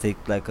fantastic,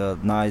 like a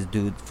nice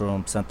dude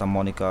from Santa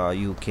Monica,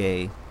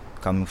 UK,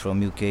 coming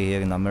from UK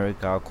here in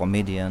America, a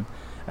comedian.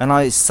 And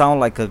I sound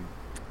like a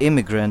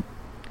immigrant,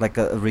 like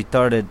a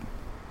retarded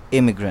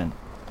immigrant.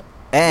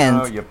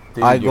 And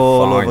I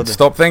go all over the...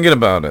 Stop thinking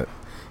about it.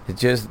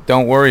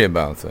 Don't worry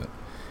about it.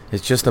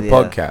 It's just a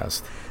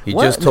podcast.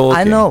 You're just talking.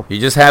 I know. You're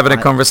just having a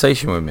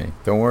conversation with me.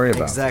 Don't worry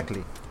about it.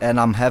 Exactly. And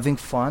I'm having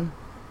fun.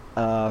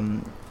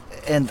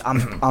 And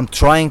I'm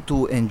trying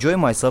to enjoy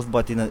myself,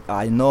 but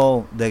I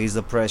know there is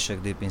a pressure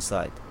deep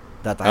inside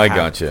that I have.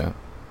 Gotcha.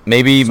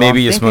 Maybe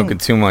you're smoking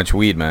too much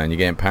weed, man. You're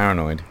getting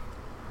paranoid.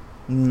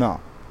 No,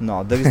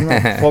 there is no.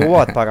 For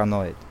what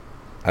paranoid?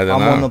 I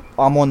don't know.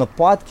 I'm on a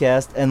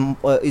podcast, and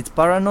it's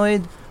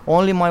paranoid.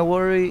 Only my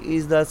worry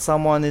is that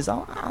someone is.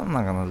 I'm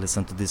not gonna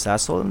listen to this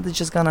asshole, and they're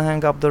just gonna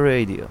hang up the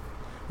radio,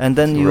 and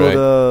then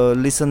your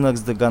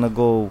listeners, they're gonna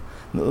go.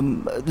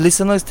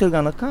 Listeners still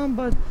gonna come,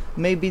 but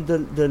maybe the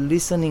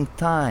listening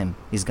time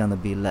is gonna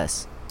be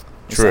less.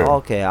 True. So,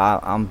 okay,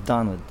 I'm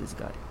done with this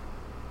guy.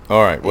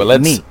 All right. Well,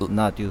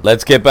 not you.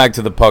 Let's get back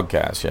to the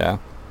podcast. Yeah.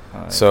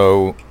 Right.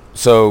 So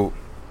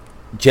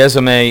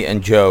Jezame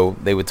and Joe,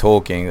 they were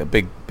talking, a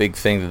big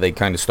thing that they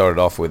kind of started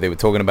off with. They were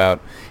talking about,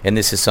 and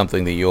this is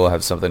something that you'll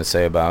have something to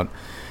say about,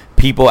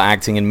 people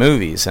acting in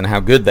movies and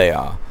how good they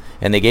are.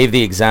 And they gave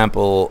the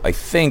example, I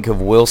think,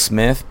 of Will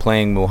Smith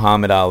playing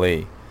Muhammad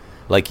Ali.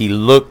 Like, he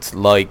looked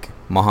like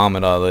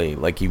Muhammad Ali.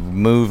 Like, he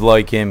moved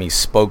like him, he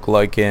spoke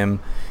like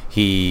him,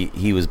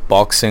 he was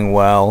boxing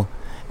well,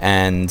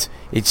 and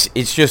it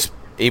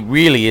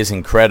really is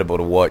incredible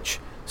to watch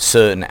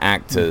certain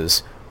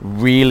actors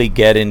really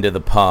get into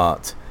the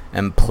part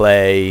and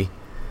play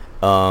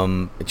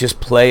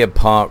a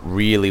part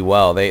really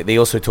well. They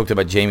also talked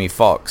about Jamie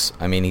Foxx.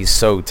 I mean, he's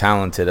so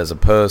talented as a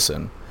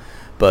person,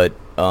 but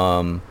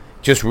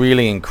just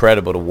really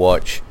incredible to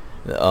watch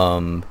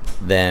them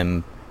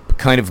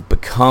kind of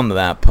become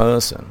that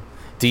person.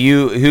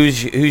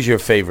 Who's your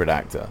favorite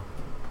actor?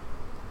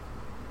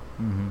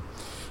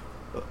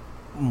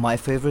 My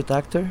favorite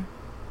actor?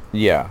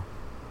 Yeah.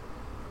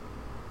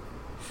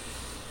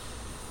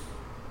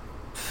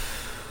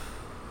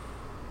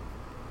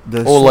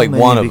 There's or so like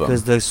many one of them,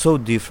 because they're so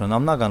different.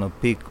 I'm not gonna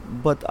pick,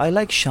 but I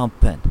like Sean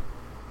Penn.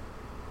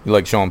 You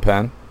like Sean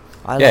Penn?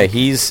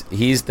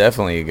 He's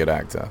definitely a good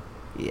actor.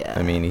 Yeah.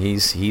 I mean,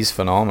 he's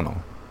phenomenal.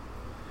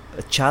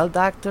 A child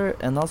actor,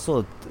 and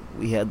also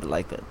we had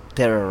like a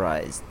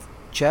terrorized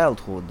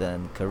childhood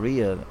and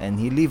career, and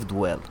he lived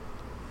well.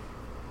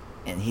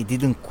 And he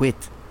didn't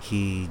quit.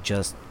 He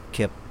just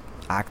kept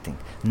acting.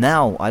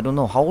 Now, I don't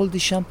know, how old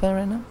is Champagne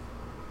right now?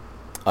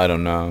 I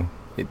don't know.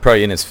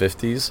 Probably in his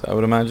 50s, I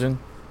would imagine.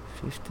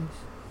 50s?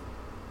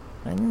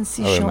 I didn't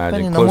see I would Champagne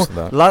imagine in close the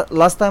to movie. that.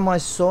 Last time I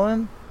saw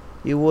him,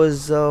 it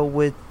was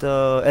with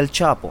El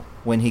Chapo,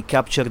 when he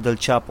captured El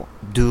Chapo.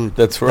 Dude.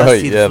 That's right.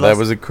 his Yeah, that last-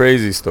 was a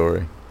crazy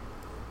story.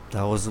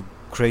 That was a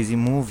crazy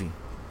movie.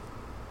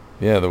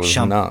 Yeah, that was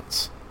Champ-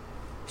 nuts.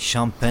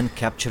 Champagne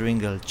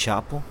capturing El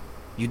Chapo?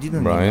 You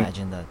didn't Right.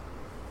 imagine that.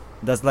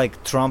 That's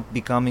like Trump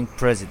becoming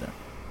president.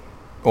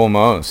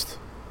 Almost.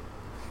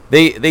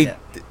 They Yeah.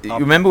 you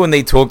remember when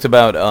they talked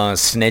about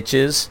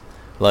snitches,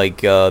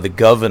 like the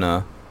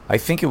governor? I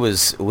think it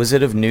was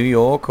it of New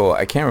York, or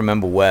I can't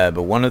remember where,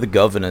 but one of the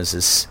governors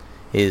is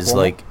Cuomo?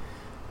 like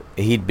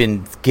he'd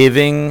been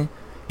giving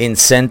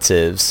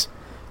incentives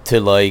to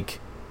like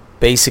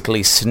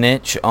basically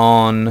snitch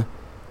on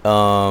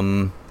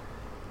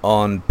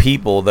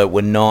people that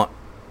were not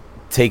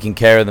taking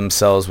care of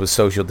themselves with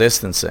social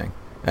distancing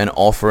and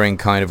offering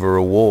kind of a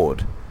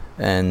reward.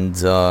 And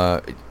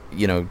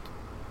you know,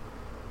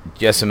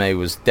 Jessame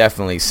was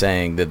definitely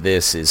saying that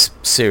this is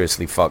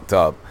seriously fucked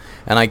up,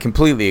 and I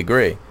completely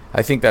agree.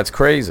 I think that's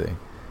crazy.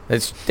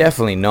 It's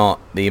definitely not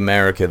the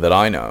America that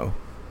I know.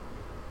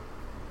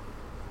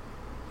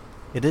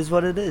 It is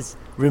what it is.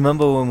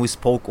 Remember when we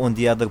spoke on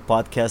the other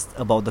podcast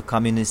about the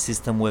communist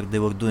system where they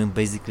were doing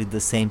basically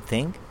the same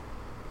thing?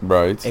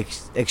 Right.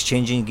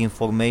 Exchanging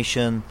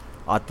information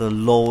at the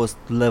lowest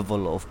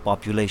level of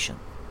population,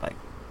 like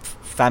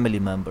family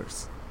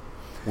members.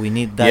 We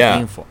need that Yeah.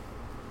 info.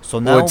 So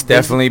now Well, it's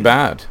definitely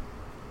basically- bad.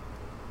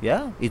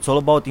 Yeah, it's all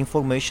about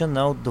information.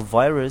 Now the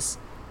virus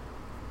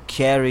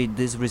carried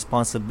this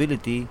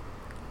responsibility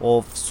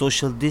of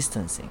social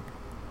distancing.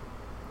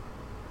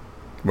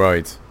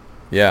 Right.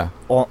 Yeah.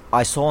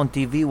 I saw on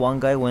TV one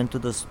guy went to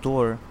the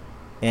store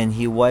and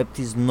he wiped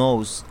his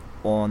nose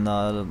on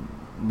a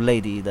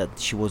lady that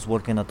she was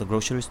working at the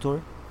grocery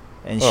store,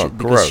 and Oh,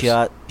 because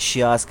gross.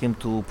 she asked him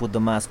to put the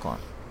mask on,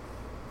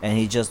 and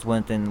he just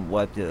went and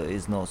wiped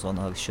his nose on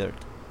her shirt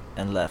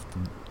and left.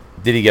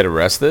 Did he get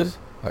arrested?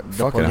 I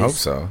fucking hope police.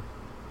 so.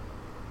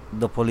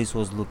 The police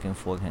was looking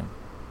for him.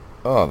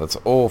 Oh, that's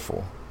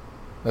awful.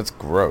 That's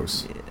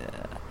gross.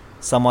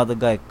 Some other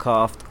guy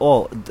coughed.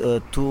 Oh,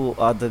 two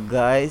other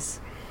guys,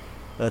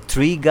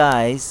 three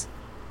guys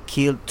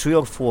killed, three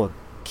or four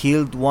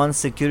killed one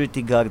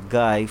security guard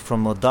guy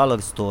from a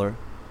dollar store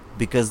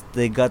because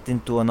they got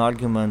into an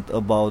argument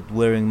about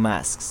wearing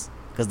masks,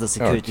 because the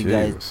security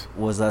guy jeez.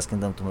 was asking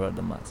them to wear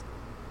the mask.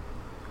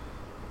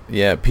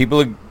 Yeah,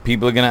 people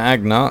are gonna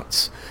act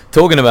nuts.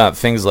 Talking about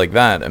things like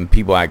that and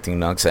people acting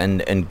nuts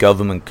and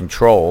government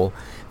control,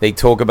 they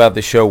talk about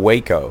the show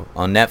Waco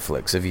on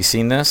Netflix. Have you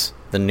seen this?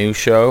 The new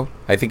show?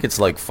 I think it's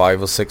like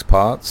 5 or 6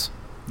 parts.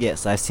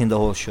 Yes, I've seen the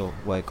whole show.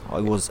 Like,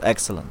 it was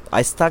excellent.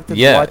 I started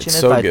Yeah, watching it's it.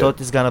 so I good.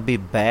 thought it's gonna be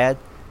bad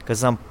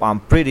because I'm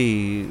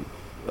pretty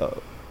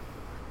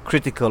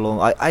critical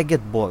on. I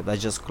get bored. I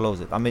just close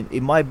it. I mean,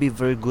 it might be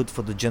very good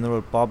for the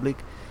general public,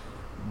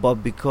 but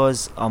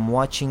because I'm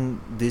watching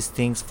these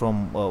things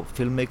from a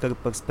filmmaker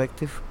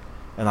perspective,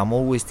 and I'm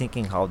always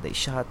thinking how they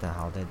shot and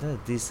how they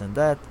did this and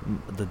that,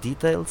 the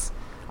details,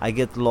 I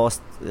get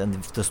lost. And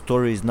if the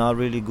story is not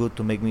really good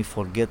to make me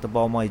forget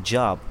about my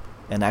job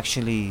and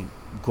actually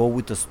go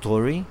with the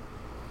story,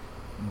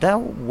 that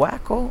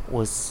Wacko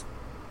was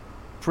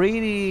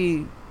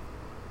pretty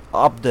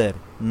up there,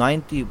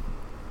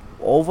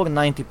 over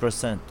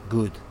 90%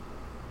 good,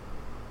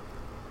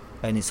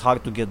 and it's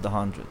hard to get the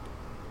 100.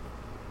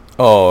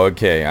 Oh,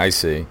 okay, I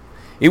see.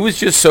 It was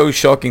just so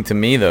shocking to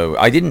me, though.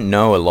 I didn't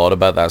know a lot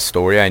about that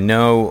story. I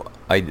know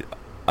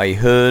I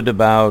heard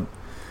about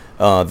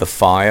the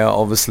fire,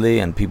 obviously,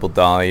 and people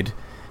died,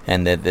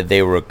 and that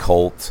they were a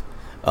cult.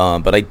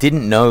 But I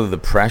didn't know the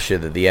pressure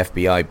that the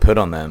FBI put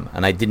on them,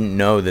 and I didn't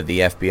know that the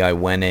FBI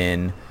went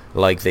in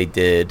like they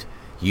did,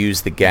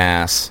 used the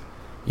gas,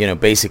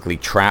 basically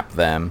trapped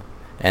them,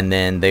 and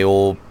then they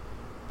all,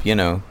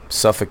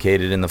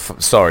 suffocated in the.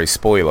 Sorry,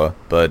 spoiler,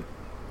 but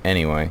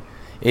anyway,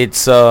 it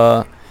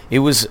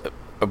was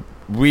a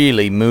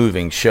really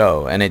moving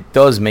show, and it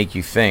does make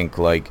you think.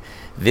 Like,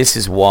 this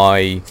is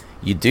why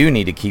you do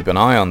need to keep an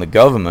eye on the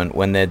government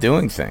when they're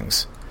doing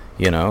things.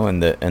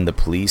 And the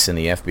police and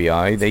the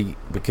FBI,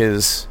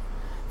 because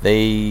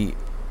they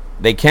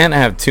can't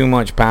have too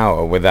much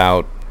power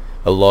without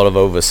a lot of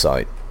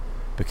oversight,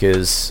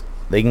 because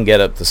they can get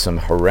up to some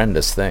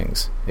horrendous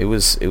things. It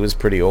was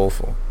pretty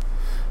awful.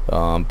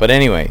 But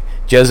anyway,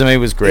 Jessame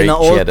was great.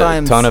 She had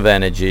a ton of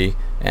energy,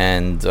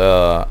 and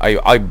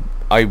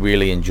I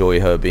really enjoy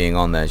her being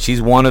on there.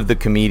 She's one of the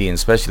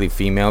comedians, especially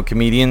female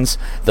comedians,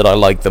 that I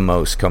like the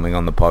most coming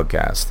on the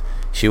podcast.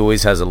 She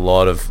always has a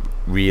lot of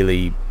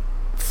really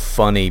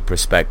funny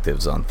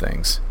perspectives on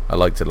things. I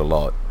liked it a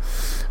lot.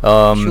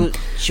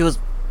 She was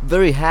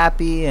very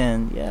happy,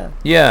 and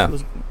yeah,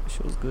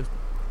 she was good.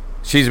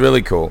 She's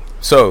really cool.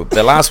 So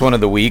the last one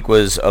of the week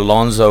was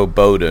Alonzo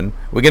Bowden.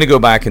 We're going to go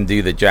back and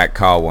do the Jack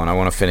Carr one. I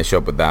want to finish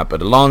up with that.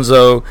 But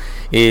Alonzo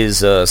is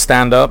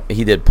stand-up.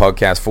 He did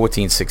podcast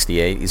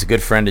 1468. He's a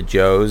good friend of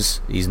Joe's.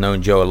 He's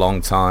known Joe a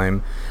long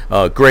time.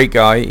 Great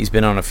guy. He's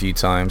been on a few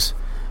times.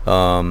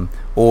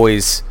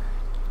 Always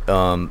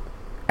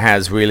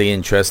has really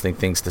interesting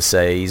things to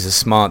say. He's a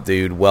smart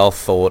dude, well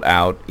thought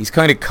out. He's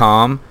kind of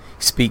calm.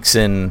 He speaks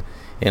in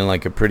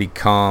like a pretty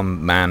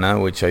calm manner,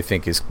 which I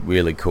think is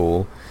really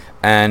cool.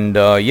 And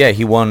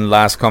he won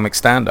Last Comic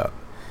Stand-Up.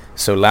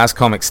 So Last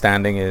Comic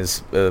Standing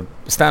is a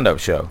stand-up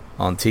show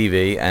on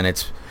TV, and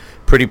it's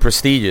pretty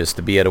prestigious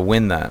to be able to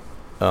win that.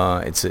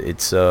 It's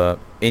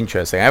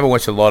interesting. I haven't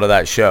watched a lot of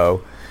that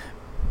show,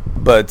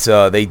 but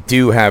they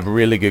do have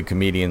really good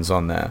comedians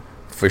on there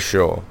for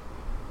sure.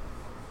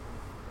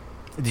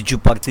 Did you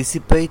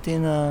participate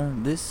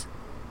in this?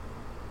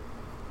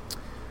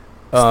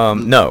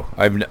 No,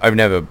 I've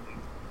never.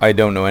 I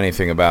don't know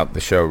anything about the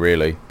show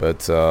really,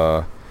 but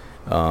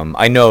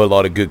I know a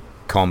lot of good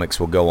comics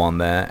will go on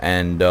there,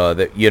 and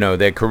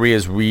their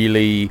careers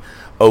really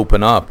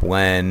open up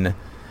when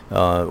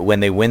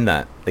they win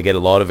that. They get a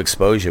lot of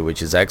exposure,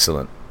 which is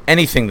excellent.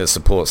 Anything that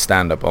supports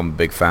stand-up, I'm a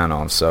big fan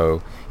of.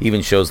 So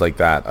even shows like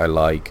that, I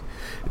like.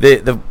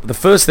 The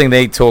first thing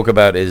they talk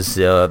about is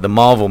the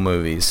Marvel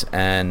movies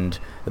and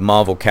the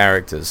Marvel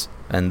characters,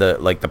 and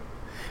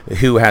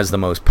who has the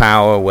most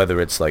power, whether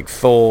it's like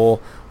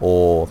Thor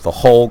or the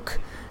Hulk,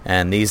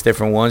 and these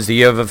different ones. Do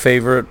you have a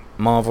favorite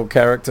Marvel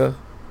character?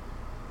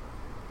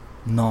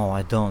 No,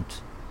 I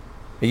don't.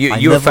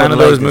 You a fan of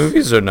those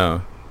movies or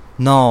no?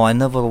 No, I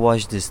never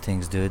watched these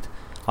things, dude.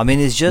 I mean,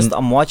 it's just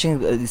I'm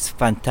watching. It's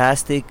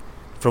fantastic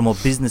from a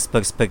business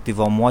perspective.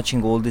 I'm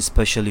watching all these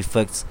special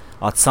effects.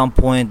 At some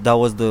point, that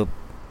was the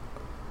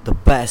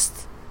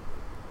best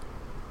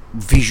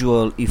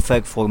visual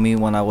effect for me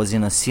when I was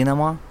in a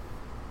cinema.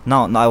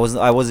 No, I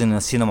was in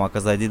a cinema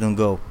because I didn't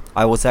go.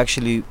 I was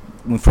actually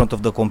in front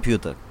of the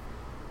computer,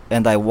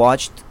 and I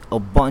watched a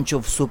bunch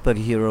of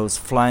superheroes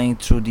flying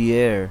through the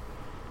air.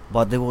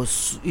 But it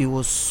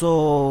was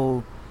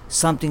so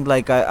something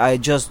like I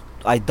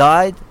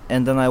died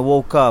and then I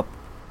woke up,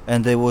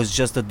 and there was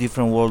just a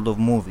different world of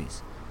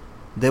movies.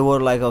 There were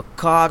like a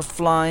car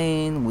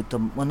flying with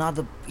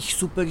another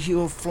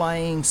superhero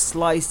flying,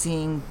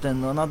 slicing,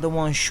 then another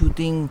one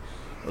shooting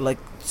like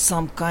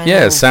some kind of...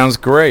 Yeah, it sounds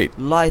great.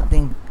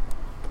 Lightning.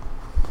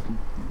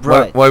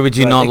 Right. Why would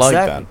you not like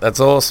exactly. that?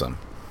 That's awesome.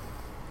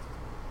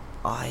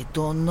 I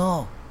don't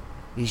know.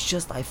 It's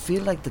just I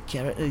feel like the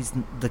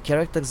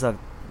characters are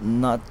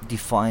not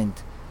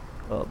defined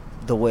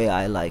the way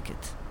I like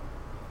it.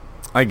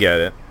 I get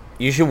it.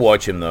 You should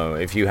watch them though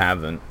if you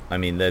haven't. I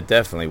mean, they're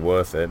definitely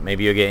worth it.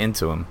 Maybe you'll get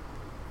into them.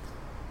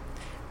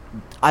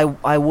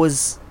 I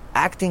was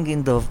acting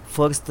in the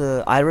first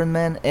Iron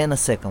Man and a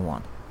second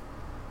one.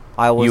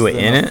 You were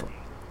in it?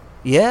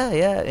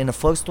 Yeah. In the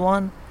first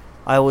one,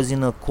 I was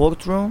in a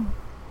courtroom.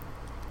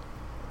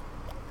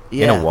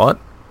 Yeah. In a what?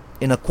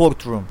 In a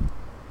courtroom.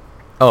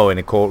 Oh, in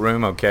a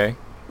courtroom. Okay.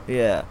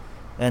 Yeah,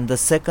 and the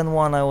second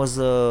one, I was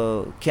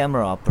a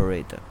camera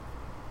operator.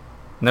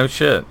 No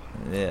shit.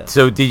 Yeah.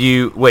 So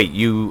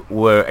you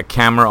were a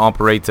camera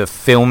operator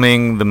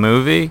filming the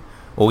movie,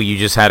 or you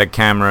just had a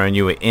camera and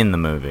you were in the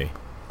movie?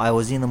 I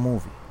was in a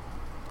movie.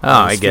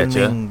 I get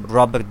you.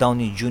 Robert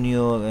Downey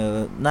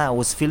Jr. I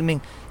was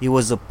filming. It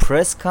was a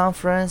press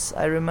conference,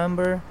 I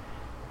remember,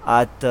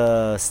 at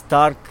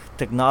Stark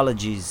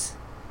Technologies,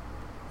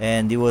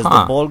 and it was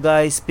the bald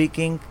guy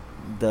speaking.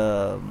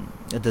 The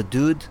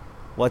dude,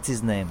 what's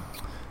his name?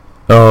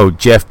 Oh,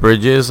 Jeff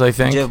Bridges, I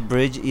think. Jeff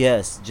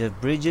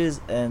Bridges,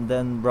 and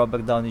then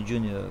Robert Downey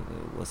Jr.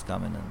 was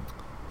coming in.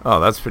 Oh,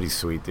 that's pretty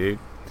sweet, dude.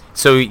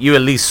 So you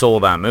at least saw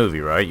that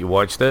movie, right? You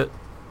watched it?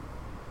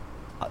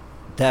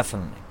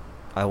 Definitely.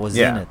 I was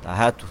in it. I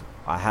had to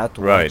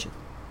right. watch it.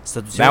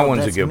 So that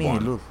one's a good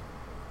one. Look.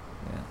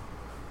 Yeah.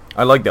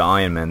 I like the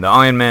Iron Man. The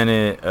Iron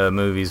Man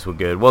movies were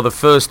good. Well, the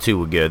first two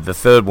were good. The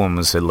third one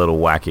was a little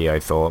wacky, I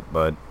thought,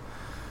 but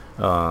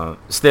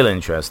still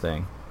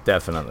interesting.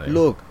 Definitely.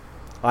 Look,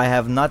 I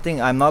have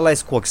nothing. I'm not like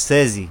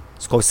Scorsese.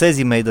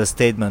 Scorsese made a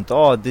statement.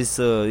 Oh, this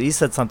he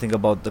said something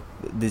about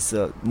these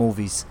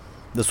movies,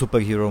 the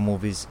superhero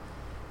movies.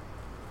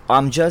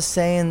 I'm just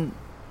saying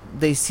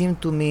they seem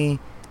to me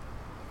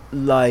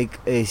like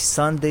a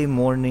Sunday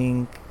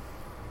morning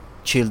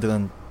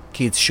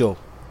kids show,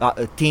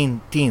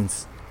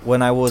 teens.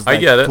 When I was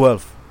like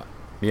 12.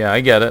 Yeah,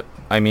 I get it.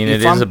 I mean,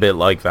 it is a bit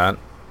like that.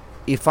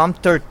 If I'm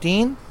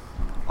 13,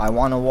 I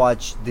want to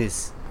watch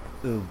this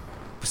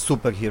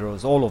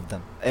superheroes, all of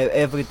them,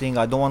 everything.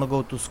 I don't want to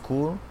go to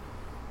school.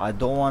 I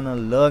don't want to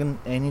learn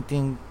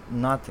anything,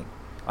 nothing.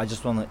 I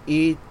just want to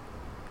eat,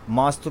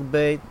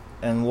 masturbate,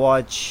 and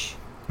watch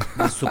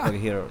the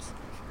superheroes.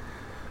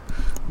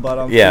 But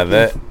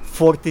I'm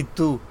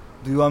 42.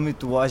 Do you want me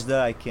to watch that?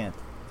 I can't.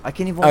 I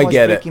can't even watch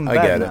Breaking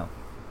Bad now.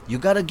 You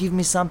gotta give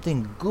me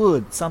something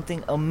good,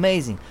 something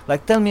amazing.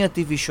 Like, tell me a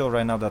TV show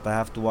right now that I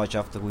have to watch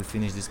after we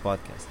finish this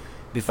podcast.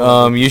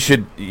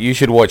 You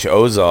should watch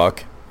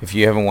Ozark. If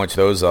you haven't watched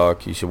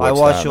Ozark, you should watch that.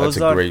 I watched Ozark. That's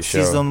a great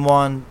show.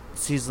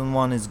 Season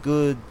 1 is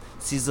good.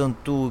 Season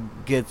 2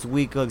 gets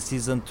weaker.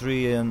 Season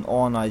 3 and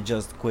on, I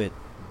just quit.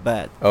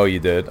 Bad. Oh, you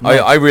did? No.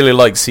 I really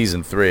liked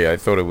Season 3. I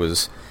thought it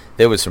was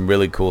there were some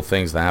really cool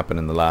things that happened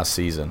in the last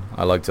season.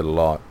 I liked it a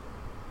lot.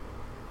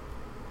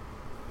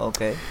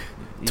 Okay.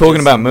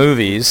 Talking about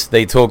movies,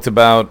 they talked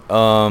about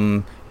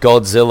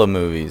Godzilla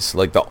movies,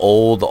 like the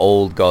old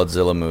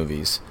Godzilla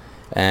movies.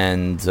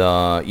 And,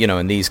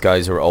 and these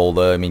guys are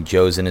older. I mean,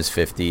 Joe's in his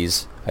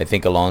 50s. I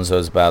think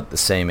Alonso's about the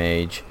same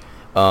age.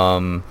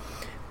 And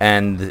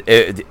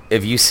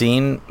have you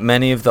seen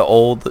many of the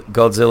old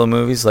Godzilla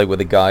movies, like where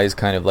the guy's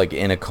kind of like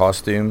in a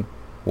costume,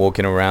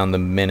 walking around the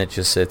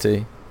miniature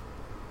city?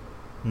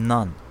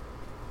 None.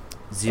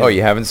 Zero. Oh,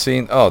 you haven't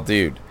seen? Oh,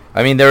 dude.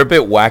 I mean, they're a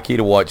bit wacky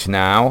to watch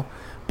now,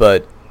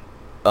 but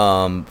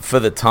for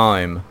the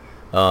time,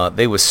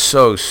 they were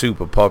so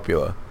super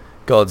popular.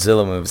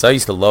 Godzilla movies. I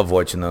used to love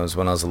watching those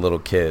when I was a little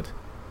kid.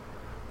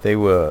 They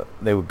were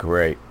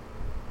great.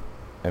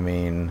 I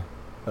mean,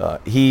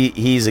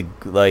 he's a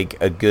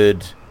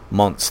good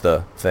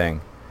monster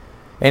thing,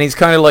 and he's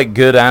kind of like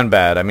good and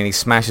bad. I mean, he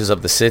smashes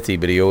up the city,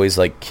 but he always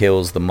like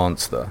kills the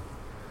monster.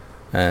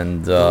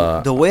 And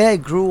the way I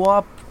grew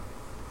up,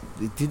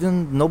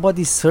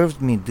 nobody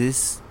served me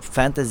these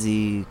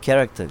fantasy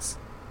characters.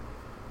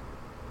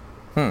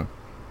 Yeah.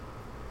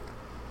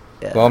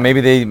 Well,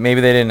 maybe they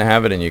didn't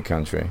have it in your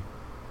country.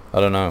 I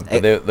don't know.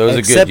 But those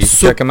are good. You should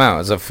check them out.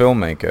 As a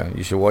filmmaker,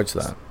 you should watch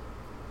that.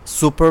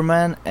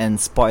 Superman and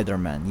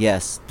Spider-Man.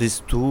 Yes,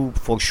 these two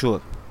for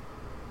sure.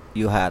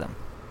 You had them.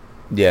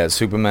 Yeah,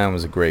 Superman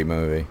was a great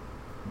movie.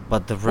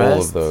 But the rest,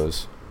 all of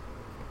those.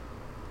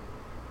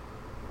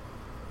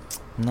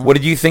 No. What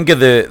did you think of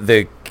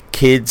the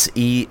kids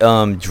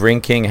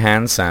drinking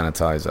hand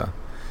sanitizer?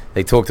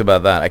 They talked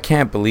about that. I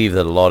can't believe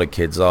that a lot of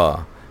kids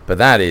are, but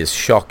that is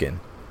shocking.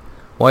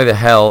 Why the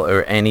hell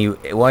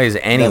why is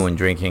anyone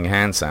drinking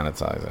hand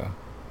sanitizer?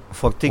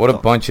 For TikTok. What a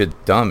bunch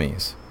of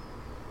dummies.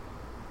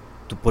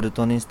 To put it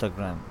on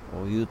Instagram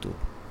or YouTube.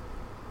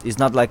 It's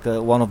not like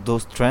one of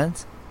those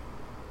trends?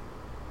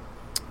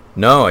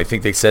 No, I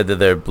think they said that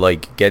they're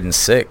like getting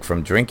sick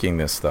from drinking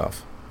this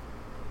stuff.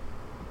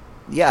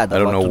 Yeah, I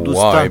don't know to do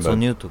why, stunts but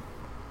on YouTube.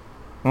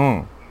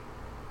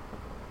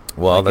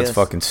 Well, that's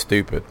fucking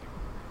stupid.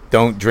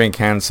 Don't drink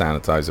hand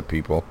sanitizer,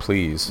 people,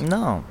 please.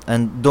 No,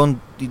 and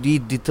don't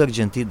eat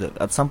detergent either.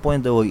 At some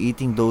point, they were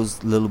eating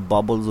those little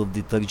bubbles of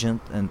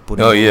detergent and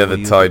putting. Oh yeah,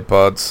 the Tide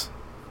Pods.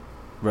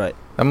 Right.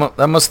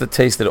 That must have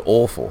tasted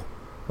awful.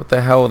 What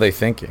the hell are they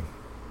thinking?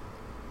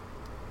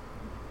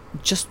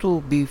 Just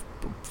to be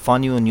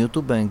funny on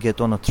YouTube and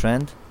get on a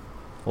trend,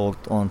 or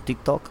on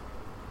TikTok.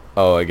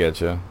 Oh, I get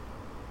you.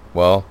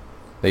 Well,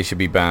 they should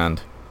be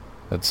banned.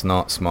 That's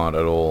not smart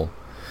at all.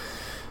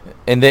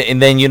 And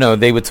then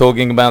they were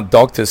talking about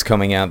doctors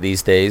coming out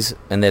these days,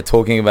 and they're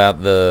talking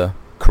about the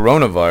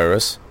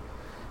coronavirus.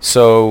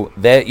 So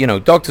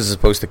doctors are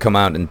supposed to come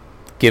out and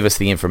give us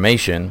the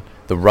information,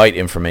 the right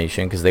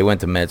information, because they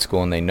went to med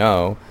school and they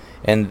know.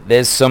 And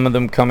there's some of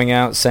them coming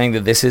out saying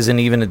that this isn't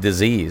even a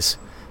disease,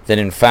 that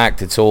in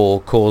fact it's all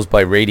caused by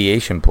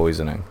radiation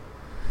poisoning.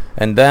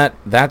 And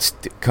that's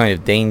kind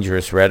of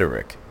dangerous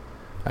rhetoric.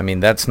 I mean,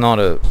 that's not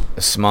a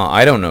smart...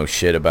 I don't know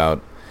shit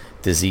about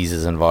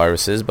diseases and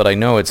viruses, but I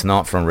know it's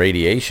not from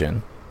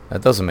radiation.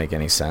 That doesn't make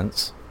any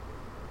sense.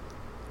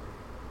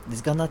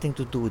 It's got nothing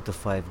to do with the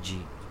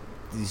 5G.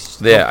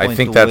 Yeah, I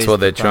think that's what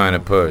they're trying to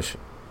push.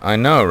 I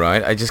know,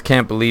 right? I just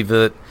can't believe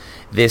that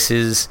this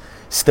is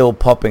still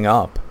popping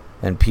up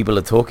and people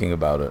are talking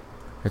about it.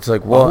 It's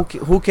like, what?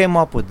 Who came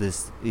up with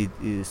this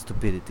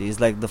stupidity?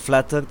 Is like the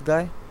flat earth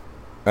guy?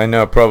 I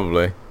know,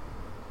 probably.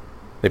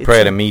 They probably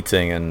had a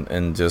meeting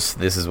and just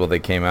this is what they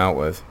came out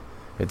with.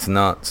 It's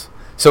nuts.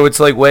 So it's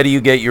like, where do you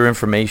get your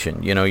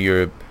information?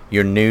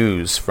 Your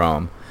news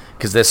from?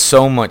 Because there's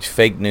so much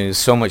fake news,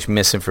 so much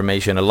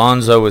misinformation.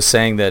 Alonso was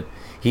saying that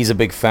he's a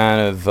big fan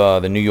of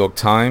the New York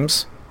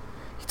Times.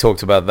 He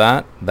talked about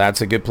that. That's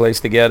a good place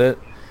to get it.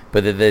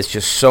 But that there's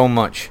just so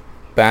much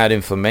bad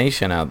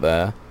information out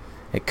there,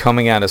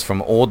 coming at us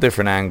from all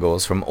different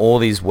angles, from all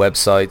these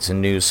websites and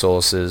news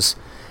sources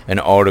and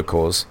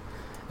articles.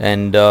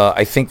 And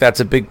I think that's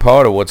a big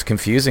part of what's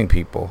confusing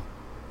people.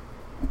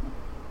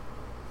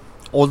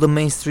 All the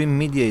mainstream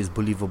media is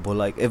believable.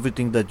 Like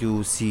everything that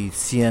you see,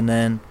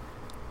 CNN,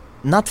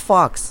 not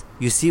Fox.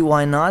 You see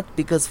why not?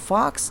 Because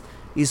Fox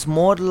is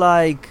more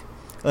like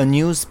a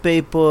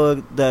newspaper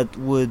that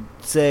would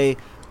say,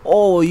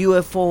 "Oh, a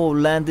UFO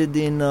landed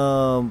in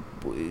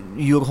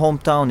your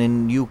hometown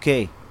in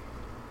UK,"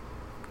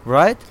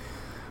 right?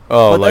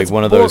 Oh, but like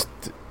one of those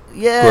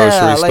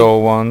grocery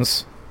store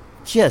ones.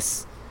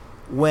 Yes.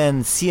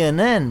 When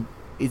CNN,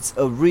 it's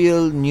a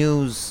real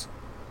news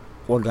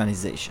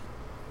organization.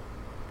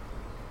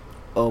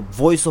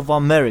 Voice of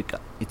America,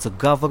 it's a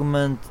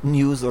government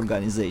news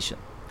organization.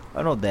 I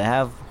don't know, they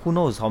have, who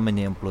knows how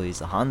many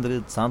employees,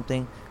 100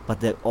 something,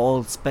 but they're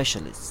all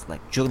specialists,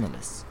 like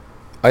journalists.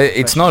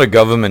 It's not a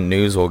government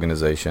news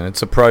organization,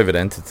 it's a private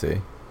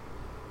entity.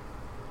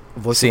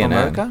 Voice CNN. of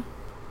America?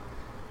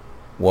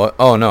 What?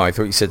 Oh no, I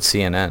thought you said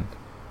CNN.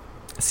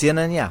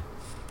 CNN, yeah.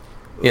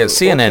 Yeah,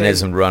 CNN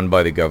isn't run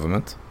by the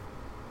government.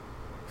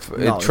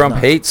 No, Trump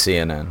hates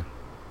CNN.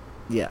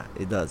 Yeah,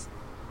 it does.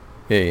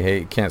 Yeah,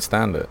 he can't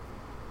stand it.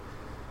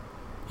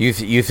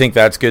 You think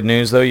that's good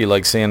news though? You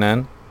like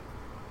CNN?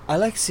 I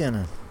like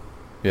CNN.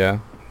 Yeah.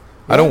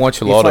 I don't watch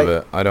a lot of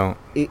it. I don't.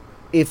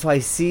 If I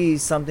see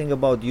something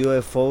about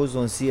UFOs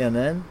on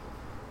CNN,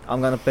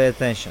 I'm gonna pay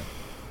attention.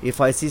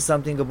 If I see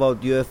something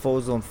about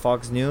UFOs on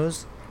Fox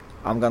News,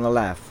 I'm gonna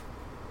laugh.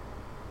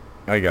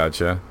 I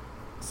gotcha.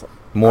 So,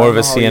 More I of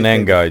a don't know how you CNN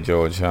take guy,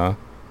 George, huh?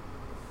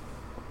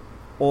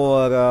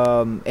 Or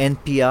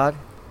NPR.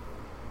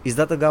 Is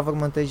that a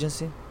government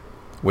agency?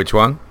 Which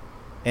one?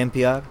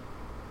 NPR?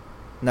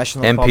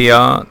 National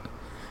NPR?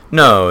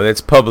 No,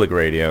 it's public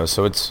radio,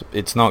 so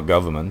it's not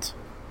government.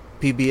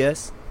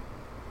 PBS?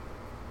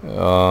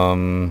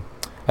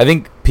 I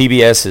think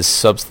PBS is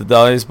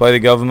subsidized by the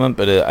government,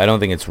 but I don't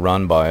think it's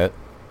run by it.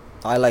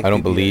 I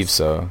don't PBS. Believe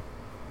so.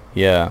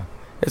 Yeah.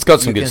 It's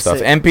got some good stuff.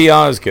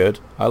 NPR is good.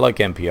 I like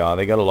NPR.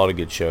 They got a lot of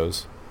good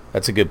shows.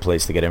 That's a good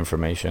place to get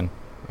information,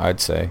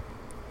 I'd say.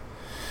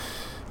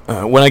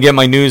 When I get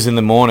my news in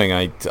the morning,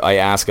 I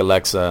ask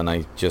Alexa, and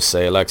I just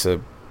say,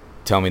 Alexa,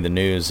 tell me the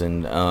news,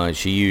 and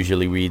she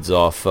usually reads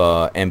off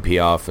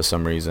NPR for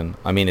some reason.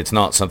 I mean, it's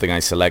not something I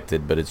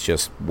selected, but it's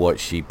just what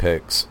she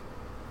picks.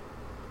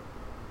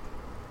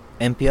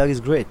 NPR is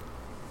great.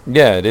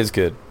 Yeah, it is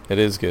good. It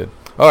is good.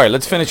 All right,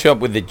 let's finish up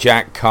with the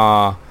Jack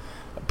Carr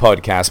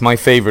podcast. My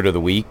favorite of the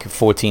week,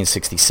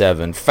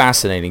 1467.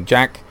 Fascinating.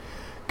 Jack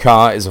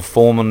Carr is a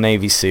former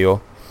Navy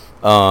SEAL.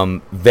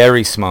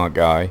 Very smart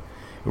guy.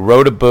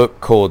 Wrote a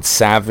book called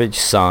Savage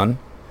Son.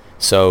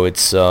 So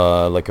it's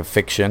like a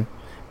fiction,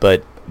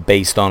 but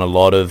based on a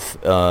lot of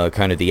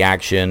kind of the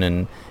action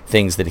and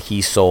things that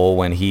he saw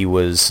when he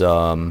was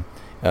like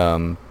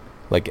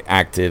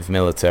active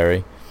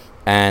military.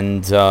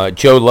 And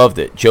Joe loved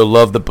it. Joe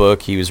loved the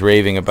book. He was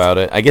raving about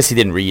it. I guess he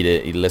didn't read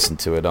it. He listened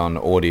to it on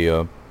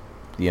audio,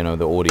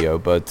 the audio.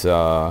 But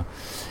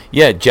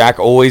yeah, Jack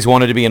always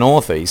wanted to be an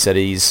author. He said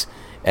he's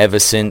ever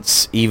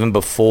since, even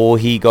before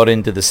he got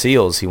into the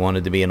SEALs, he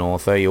wanted to be an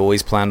author. He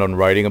always planned on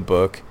writing a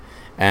book,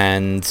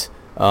 and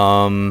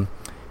kind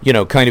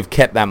of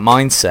kept that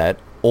mindset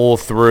all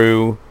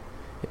through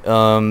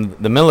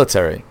the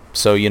military.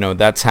 So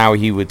that's how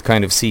he would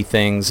kind of see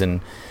things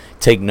and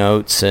take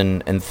notes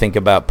and think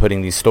about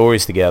putting these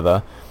stories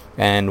together.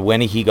 And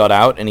when he got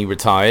out and he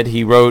retired,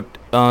 he wrote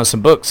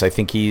some books. I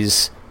think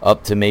he's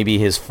up to maybe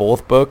his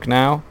 4th book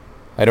now.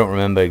 I don't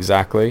remember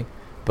exactly,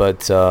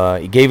 but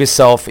he gave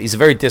himself, he's a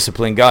very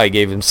disciplined guy, he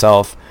gave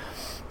himself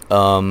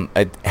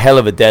a hell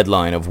of a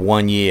deadline of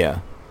 1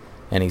 year.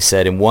 And he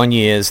said, in 1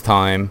 year's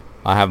time,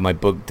 I have my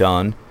book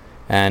done.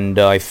 And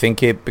I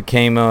think it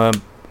became a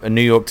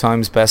New York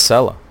Times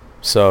bestseller.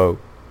 So,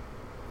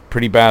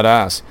 pretty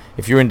badass.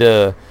 If you're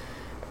into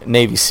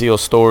Navy SEAL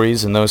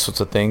stories and those sorts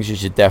of things, you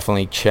should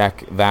definitely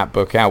check that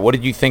book out. What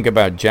did you think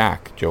about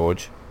Jack,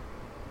 George?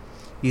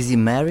 Is he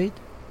married?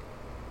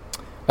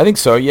 I think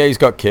so. Yeah, he's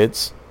got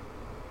kids.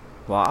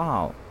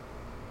 Wow.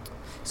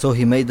 So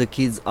he made the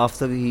kids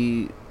after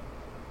he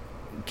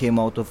came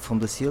out from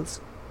the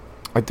SEALs?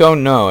 I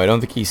don't know. I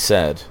don't think he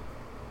said.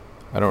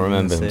 I don't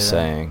remember him that.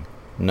 saying.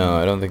 No,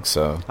 I don't think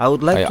so. I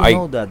would like to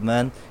know that,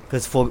 man.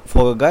 Because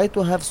for a guy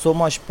to have so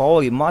much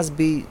power, it must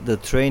be the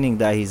training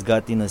that he's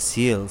got in the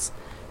SEALs.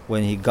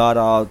 When he got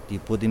out, he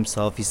put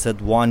himself, he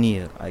said 1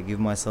 year. I give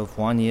myself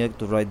 1 year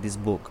to write this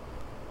book.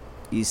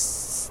 He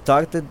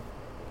started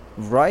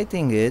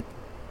writing it,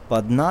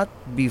 but not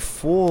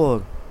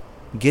before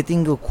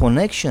getting a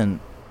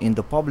connection in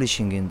the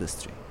publishing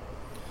industry.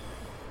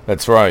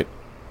 That's right.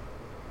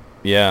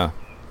 Yeah.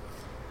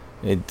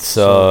 It's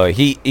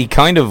he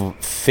kind of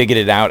figured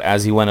it out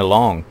as he went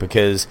along,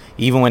 because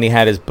even when he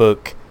had his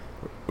book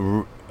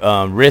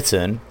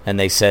written and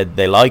they said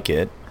they like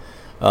it,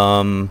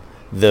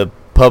 the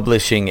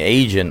publishing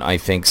agent, I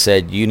think,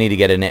 said you need to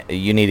get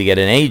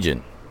an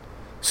agent.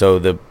 So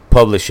the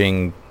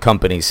publishing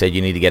company said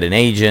you need to get an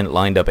agent,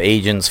 lined up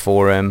agents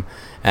for him,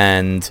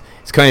 and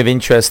it's kind of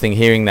interesting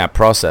hearing that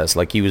process.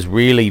 Like, he was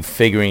really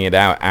figuring it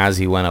out as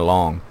he went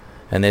along,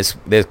 and there's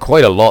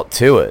quite a lot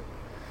to it.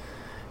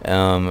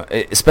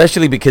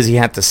 Especially because he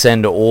had to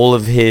send all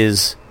of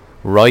his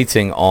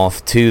writing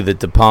off to the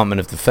Department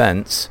of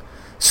Defense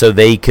so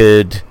they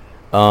could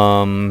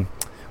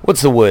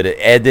what's the word,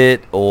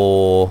 edit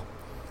or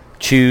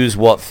choose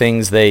what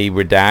things they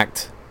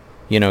redact,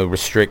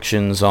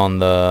 restrictions on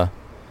the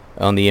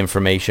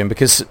information,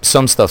 because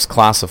some stuff's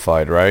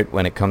classified, right,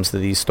 when it comes to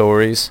these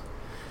stories,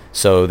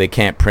 so they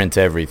can't print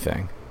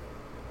everything.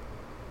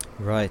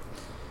 Right.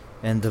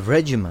 And the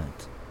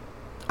regiment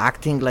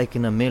acting like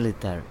in a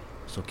military.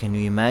 So can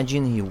you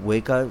imagine, he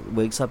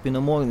wakes up in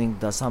the morning,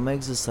 does some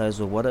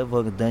exercise or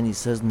whatever, then he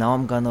says, now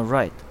I'm gonna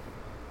write.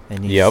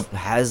 And he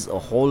has a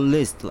whole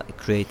list, like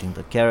creating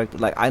the character.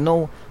 Like, I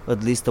know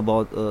at least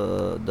about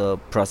the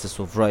process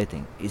of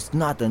writing. It's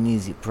not an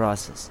easy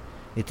process.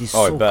 It is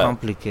so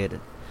complicated.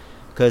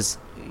 Because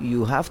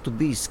you have to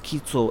be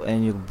schizo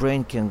and your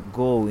brain can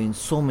go in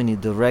so many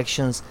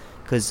directions.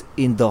 Because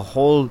in the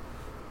whole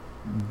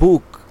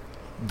book,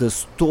 the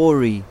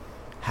story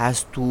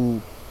has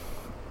to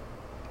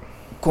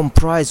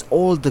comprise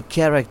all the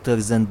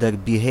characters and their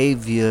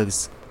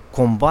behaviors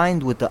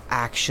combined with the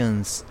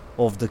actions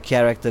of the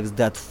characters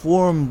that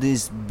form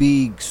this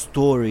big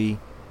story.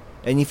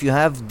 And if you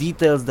have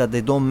details that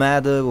they don't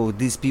matter, or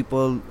these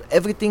people,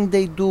 everything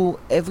they do,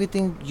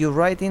 everything you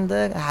write in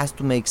there has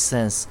to make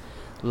sense.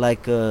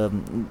 Like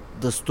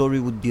the story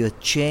would be a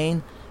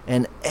chain,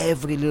 and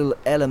every little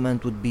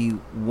element would be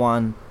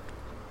one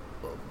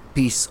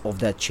piece of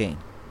that chain.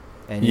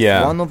 And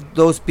if one of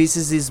those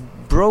pieces is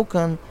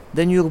broken,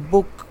 then your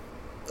book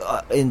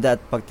in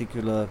that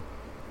particular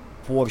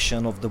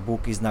portion of the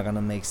book is not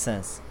gonna make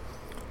sense.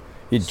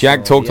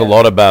 Jack talked a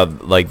lot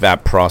about like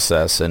that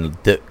process and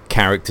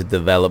character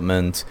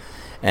development,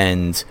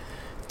 and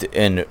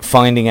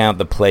finding out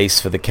the place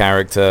for the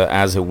character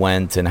as it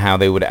went and how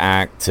they would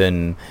act.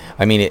 And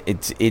I mean,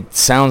 it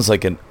sounds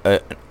like an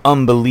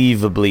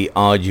unbelievably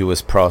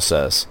arduous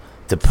process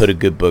to put a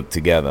good book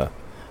together.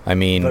 I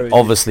mean,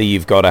 obviously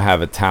you've got to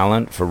have a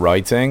talent for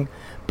writing,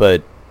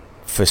 but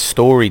for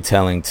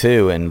storytelling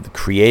too and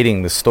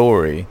creating the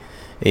story,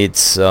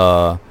 it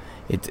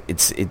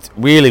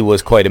really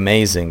was quite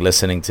amazing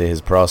listening to his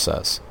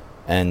process.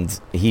 And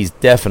he's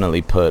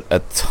definitely put a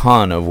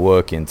ton of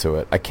work into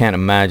it. I can't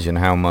imagine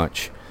how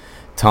much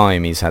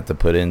time he's had to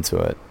put into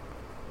it.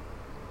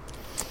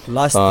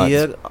 Last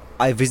year,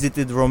 I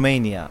visited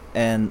Romania,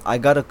 and I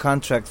got a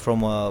contract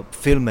from a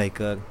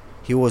filmmaker.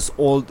 He was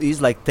old. He's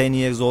like 10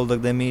 years older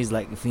than me. He's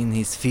like in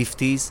his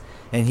 50s,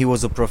 and he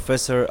was a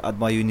professor at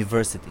my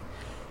university.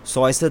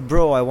 So I said,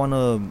 bro, I want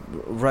to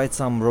write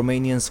some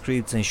Romanian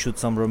scripts and shoot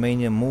some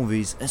Romanian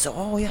movies. And so,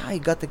 oh yeah, I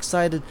got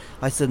excited.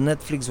 I said,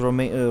 Netflix,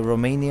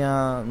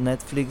 Romania,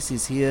 Netflix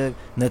is here.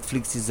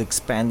 Netflix is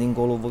expanding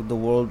all over the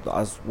world,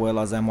 as well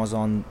as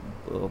Amazon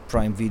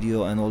Prime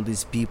Video and all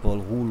these people,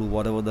 Hulu,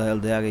 whatever the hell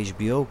they are,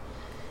 HBO.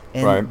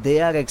 And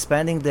they are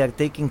expanding, they are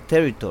taking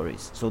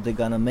territories. So they're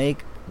going to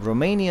make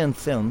Romanian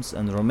films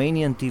and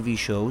Romanian TV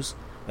shows.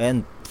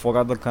 And for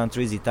other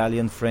countries,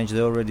 Italian, French, they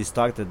already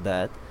started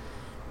that.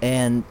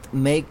 And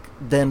make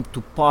them to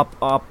pop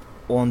up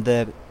on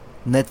their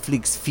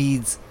Netflix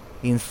feeds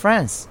in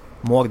France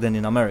more than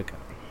in America,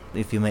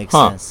 if you make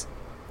sense.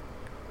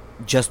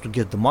 Just to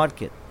get the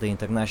market, the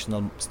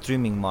international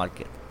streaming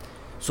market.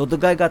 So the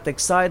guy got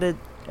excited,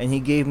 and he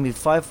gave me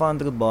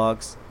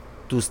 $500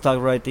 to start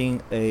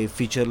writing a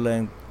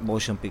feature-length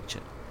motion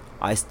picture.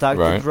 I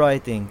started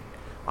writing.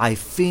 I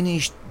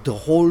finished the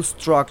whole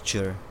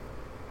structure,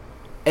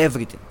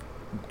 everything,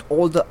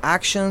 all the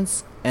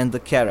actions and the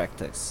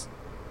characters,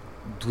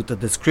 to the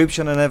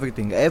description and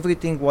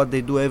everything what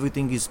they do,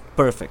 everything is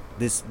perfect.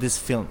 This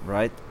film,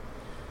 right?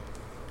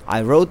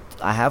 I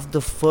have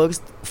the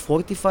first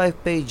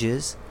 45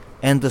 pages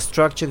and the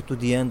structure to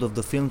the end of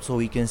the film, so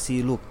we can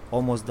see, look,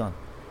 almost done.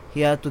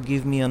 He had to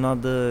give me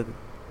another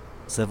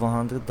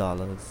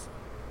 $700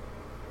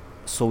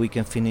 so we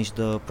can finish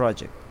the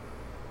project.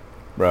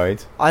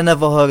 Right. I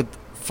never heard,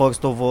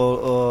 first of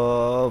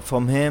all,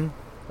 from him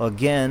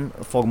again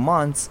for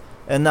months,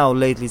 and now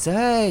lately say,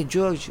 hey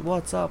George,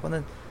 what's up?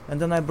 And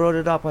then I brought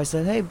it up. I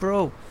said, hey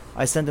bro,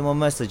 I sent him a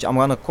message. I'm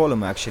gonna call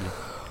him actually.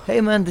 Hey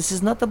man, this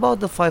is not about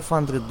the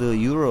 500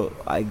 euro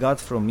I got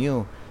from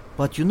you,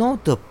 but you know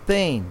the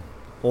pain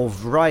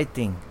of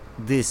writing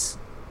this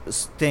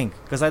thing,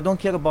 because I don't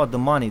care about the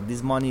money.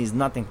 This money is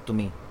nothing to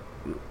me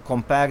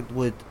compared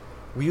with,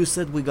 you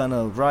said we're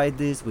gonna write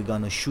this, we're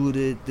gonna shoot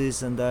it,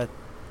 this and that,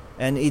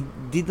 and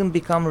it didn't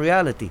become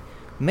reality.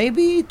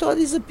 Maybe he thought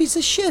it's a piece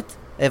of shit,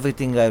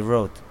 everything I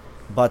wrote.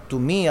 But to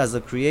me as a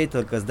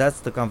creator, because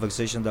that's the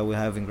conversation that we're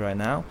having right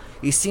now,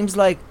 it seems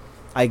like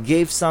I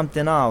gave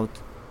something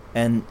out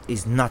and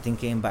nothing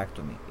came back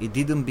to me. It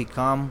didn't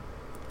become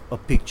a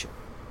picture.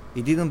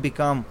 It didn't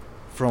become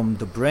from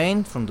the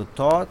brain, from the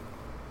thought,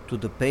 to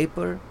the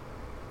paper,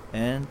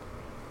 and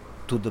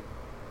to the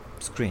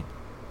screen.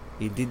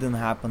 It didn't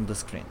happen the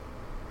screen.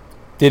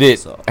 Did it?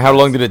 So, how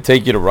long did it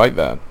take you to write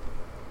that?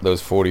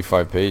 Those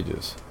 45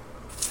 pages?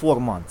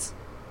 4 months.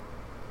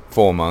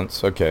 4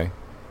 months, okay.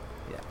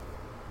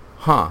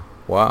 Huh,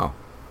 wow.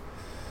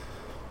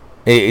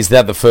 Is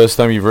that the first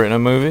time you've written a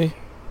movie?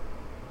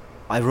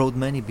 I wrote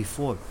many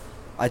before.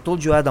 I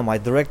told you, Adam, I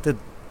directed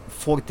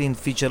 14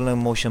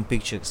 feature-length motion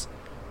pictures.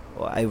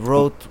 I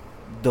wrote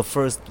the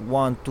first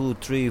 1, 2,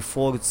 3,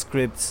 4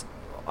 scripts.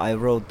 I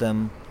wrote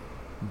them.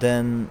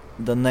 Then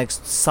the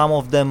next, some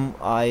of them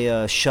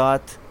I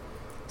shot.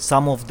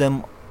 Some of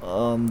them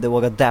they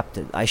were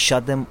adapted. I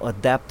shot them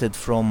adapted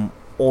from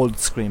old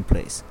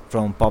screenplays,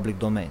 from public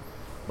domain.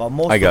 But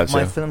most of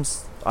my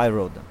films, I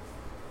wrote them.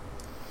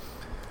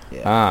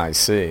 Yeah. I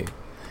see.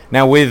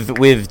 Now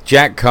with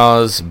Jack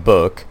Carr's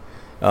book,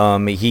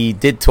 he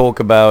did talk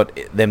about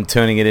them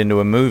turning it into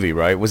a movie,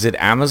 right? Was it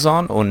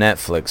Amazon or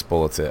Netflix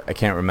bought it? I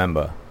can't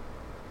remember.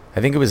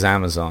 I think it was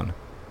Amazon.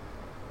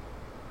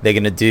 They're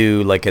gonna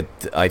do like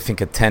I think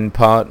a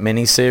 10-part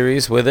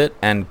miniseries with it,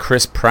 and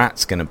Chris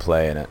Pratt's gonna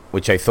play in it,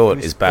 which I thought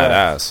is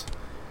badass.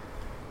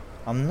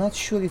 I'm not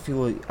sure if it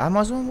was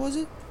Amazon, was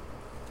it?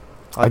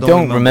 I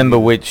don't remember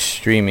which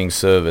streaming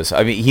service.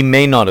 I mean, he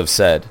may not have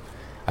said.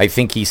 I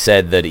think he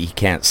said that he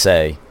can't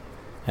say,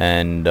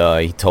 and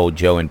he told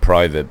Joe in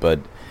private. But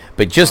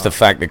just the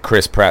fact that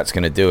Chris Pratt's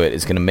going to do it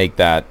is going to make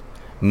that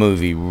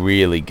movie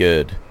really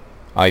good,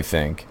 I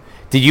think.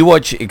 Did you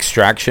watch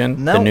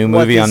Extraction, Now, the new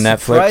movie on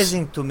Netflix?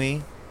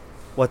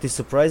 What is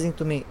surprising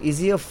to me, is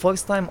he a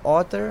first-time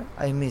author?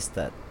 I missed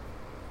that.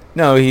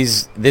 No,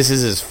 he's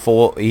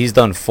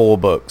done 4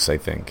 books, I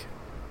think.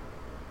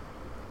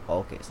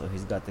 Okay, so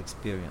he's got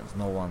experience,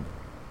 no wonder.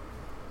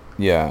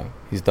 Yeah,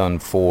 he's done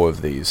 4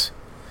 of these.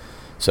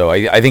 So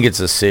I think it's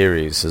a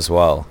series as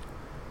well.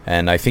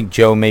 And I think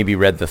Joe maybe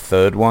read the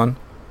 3rd one.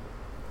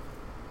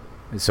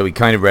 So he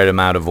kind of read them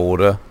out of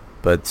order,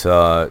 but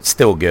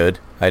still good.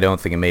 I don't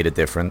think it made a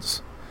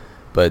difference.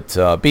 But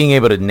being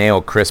able to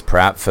nail Chris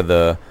Pratt for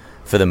the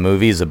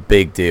movie is a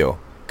big deal.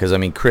 Because, I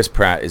mean, Chris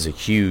Pratt is a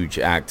huge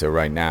actor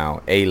right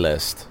now,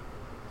 A-list.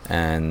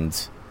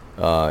 And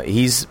I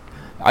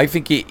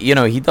think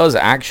he does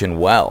action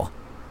well.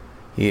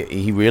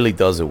 He really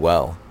does it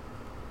well.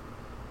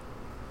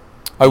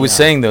 I was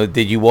saying, though,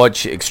 did you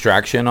watch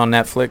Extraction on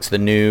Netflix? The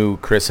new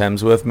Chris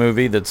Hemsworth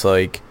movie that's,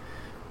 like,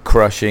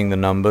 crushing the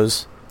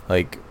numbers?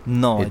 Like,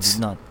 no, I did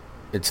not.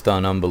 It's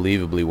done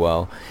unbelievably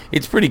well.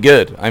 It's pretty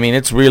good. I mean,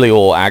 it's really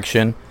all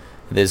action.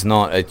 There's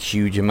not a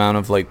huge amount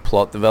of, like,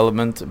 plot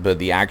development, but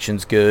the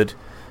action's good.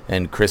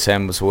 And Chris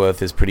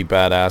Hemsworth is pretty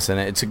badass in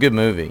it. It's a good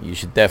movie. You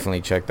should definitely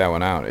check that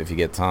one out if you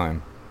get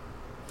time.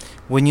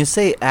 When you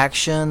say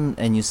action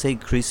and you say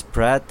Chris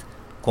Pratt,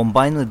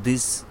 combined with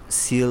this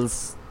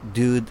SEALs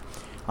dude,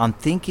 I'm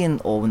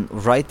thinking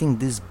of writing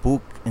this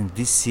book and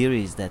this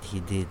series that he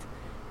did.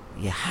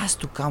 It has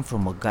to come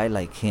from a guy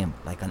like him,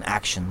 like an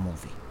action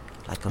movie,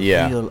 like a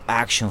real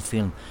action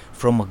film,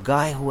 from a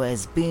guy who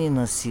has been in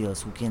a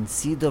SEALs, who can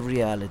see the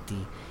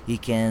reality. He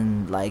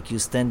can, like, you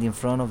stand in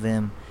front of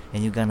him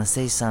and you're gonna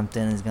say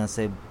something and he's gonna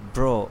say,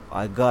 bro,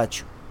 I got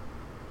you.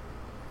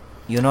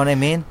 You know what I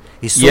mean?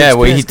 He's so yeah,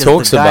 well, he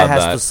talks the guy about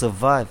has that. to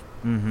survive.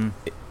 Mm-hmm.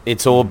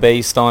 It's all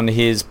based on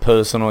his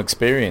personal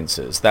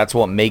experiences. That's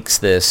what makes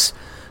this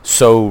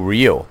so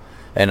real.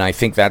 And I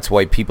think that's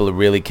why people are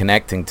really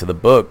connecting to the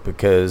book,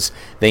 because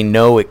they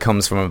know it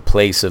comes from a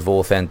place of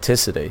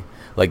authenticity.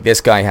 Like, this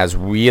guy has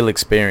real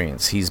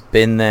experience. He's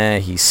been there,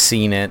 he's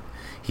seen it,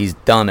 he's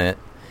done it,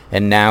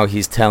 and now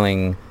he's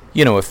telling,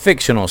 a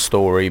fictional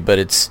story, but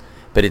it's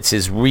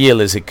as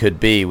real as it could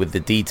be with the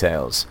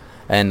details.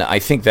 And I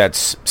think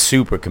that's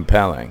super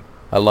compelling.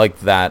 I like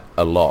that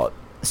a lot.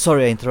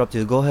 Sorry, I interrupted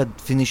you. Go ahead,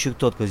 finish your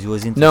thought, because you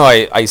was interested. No,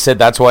 I said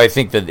that's why I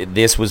think that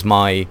this was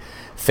my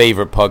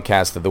favorite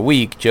podcast of the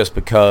week, just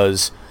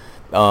because,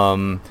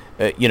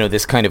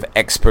 this kind of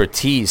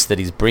expertise that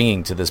he's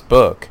bringing to this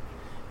book.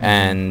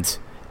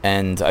 Mm-hmm.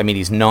 And I mean,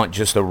 he's not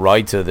just a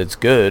writer that's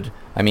good.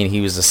 I mean,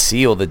 he was a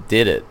SEAL that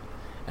did it.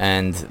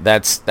 And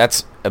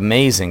that's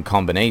amazing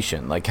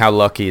combination. Like, how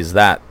lucky is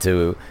that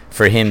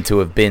for him to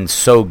have been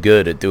so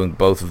good at doing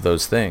both of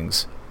those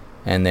things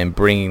and then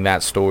bringing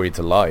that story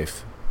to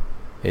life.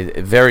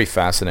 Very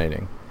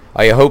fascinating.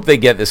 I hope they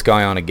get this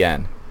guy on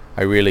again.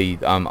 I'm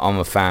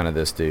a fan of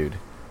this dude,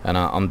 and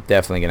I'm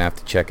definitely gonna have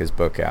to check his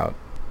book out.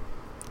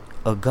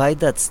 A guy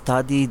that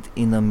studied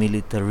in a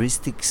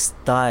militaristic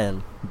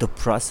style the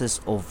process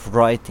of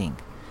writing.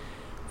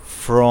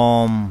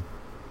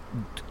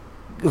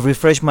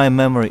 Refresh my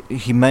memory,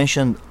 he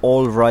mentioned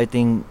all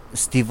writing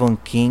Stephen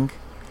King,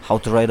 how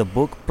to write a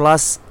book,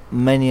 plus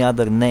many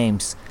other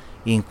names,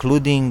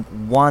 including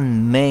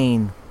one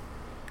main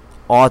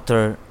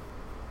author,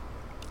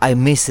 I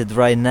miss it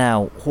right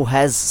now, who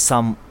has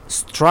some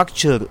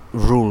structure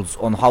rules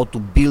on how to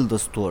build a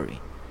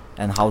story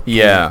and how to...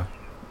 Yeah.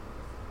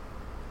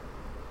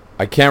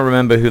 I can't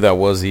remember who that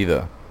was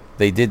either.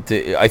 They did...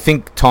 I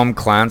think Tom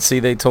Clancy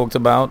they talked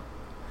about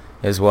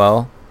as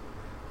well.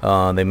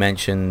 They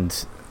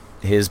mentioned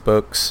his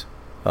books.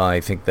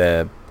 I think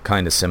they're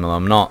kind of similar.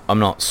 I'm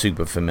not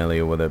super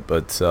familiar with it,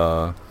 but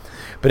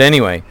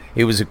anyway,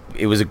 it was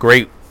a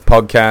great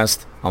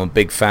podcast. I'm a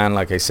big fan,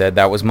 like I said.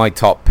 That was my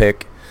top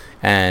pick.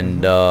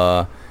 And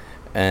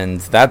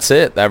that's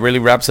it. That really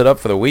wraps it up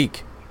for the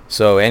week.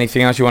 So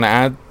anything else you want to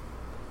add?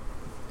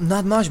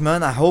 Not much,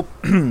 man. I hope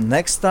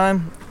next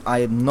time,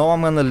 I know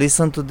I'm gonna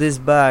listen to this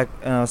back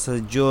and I'll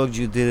say, George,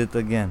 you did it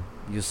again.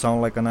 You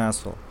sound like an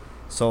asshole.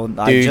 So dude,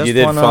 I just you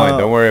did fine.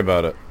 Don't worry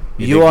about it.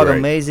 You are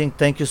amazing.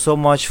 Thank you so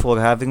much for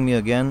having me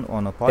again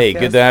on a podcast. Hey,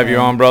 good to have you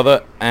on,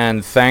 brother.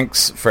 And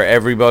thanks for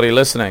everybody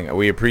listening.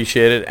 We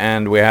appreciate it.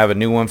 And we have a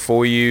new one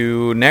for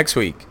you next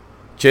week.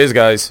 Cheers,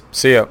 guys.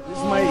 See ya. This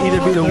might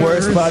either be the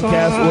worst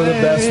podcast or the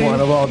best one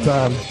of all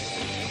time.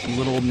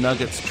 Little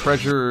nuggets,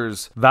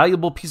 treasures,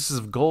 valuable pieces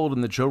of gold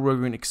in the Joe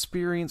Rogan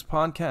Experience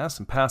podcast,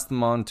 and pass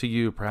them on to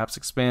you, perhaps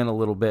expand a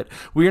little bit.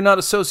 We are not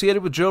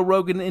associated with Joe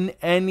Rogan in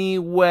any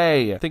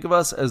way. Think of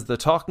us as the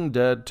Talking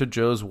Dead to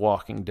Joe's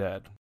Walking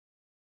Dead.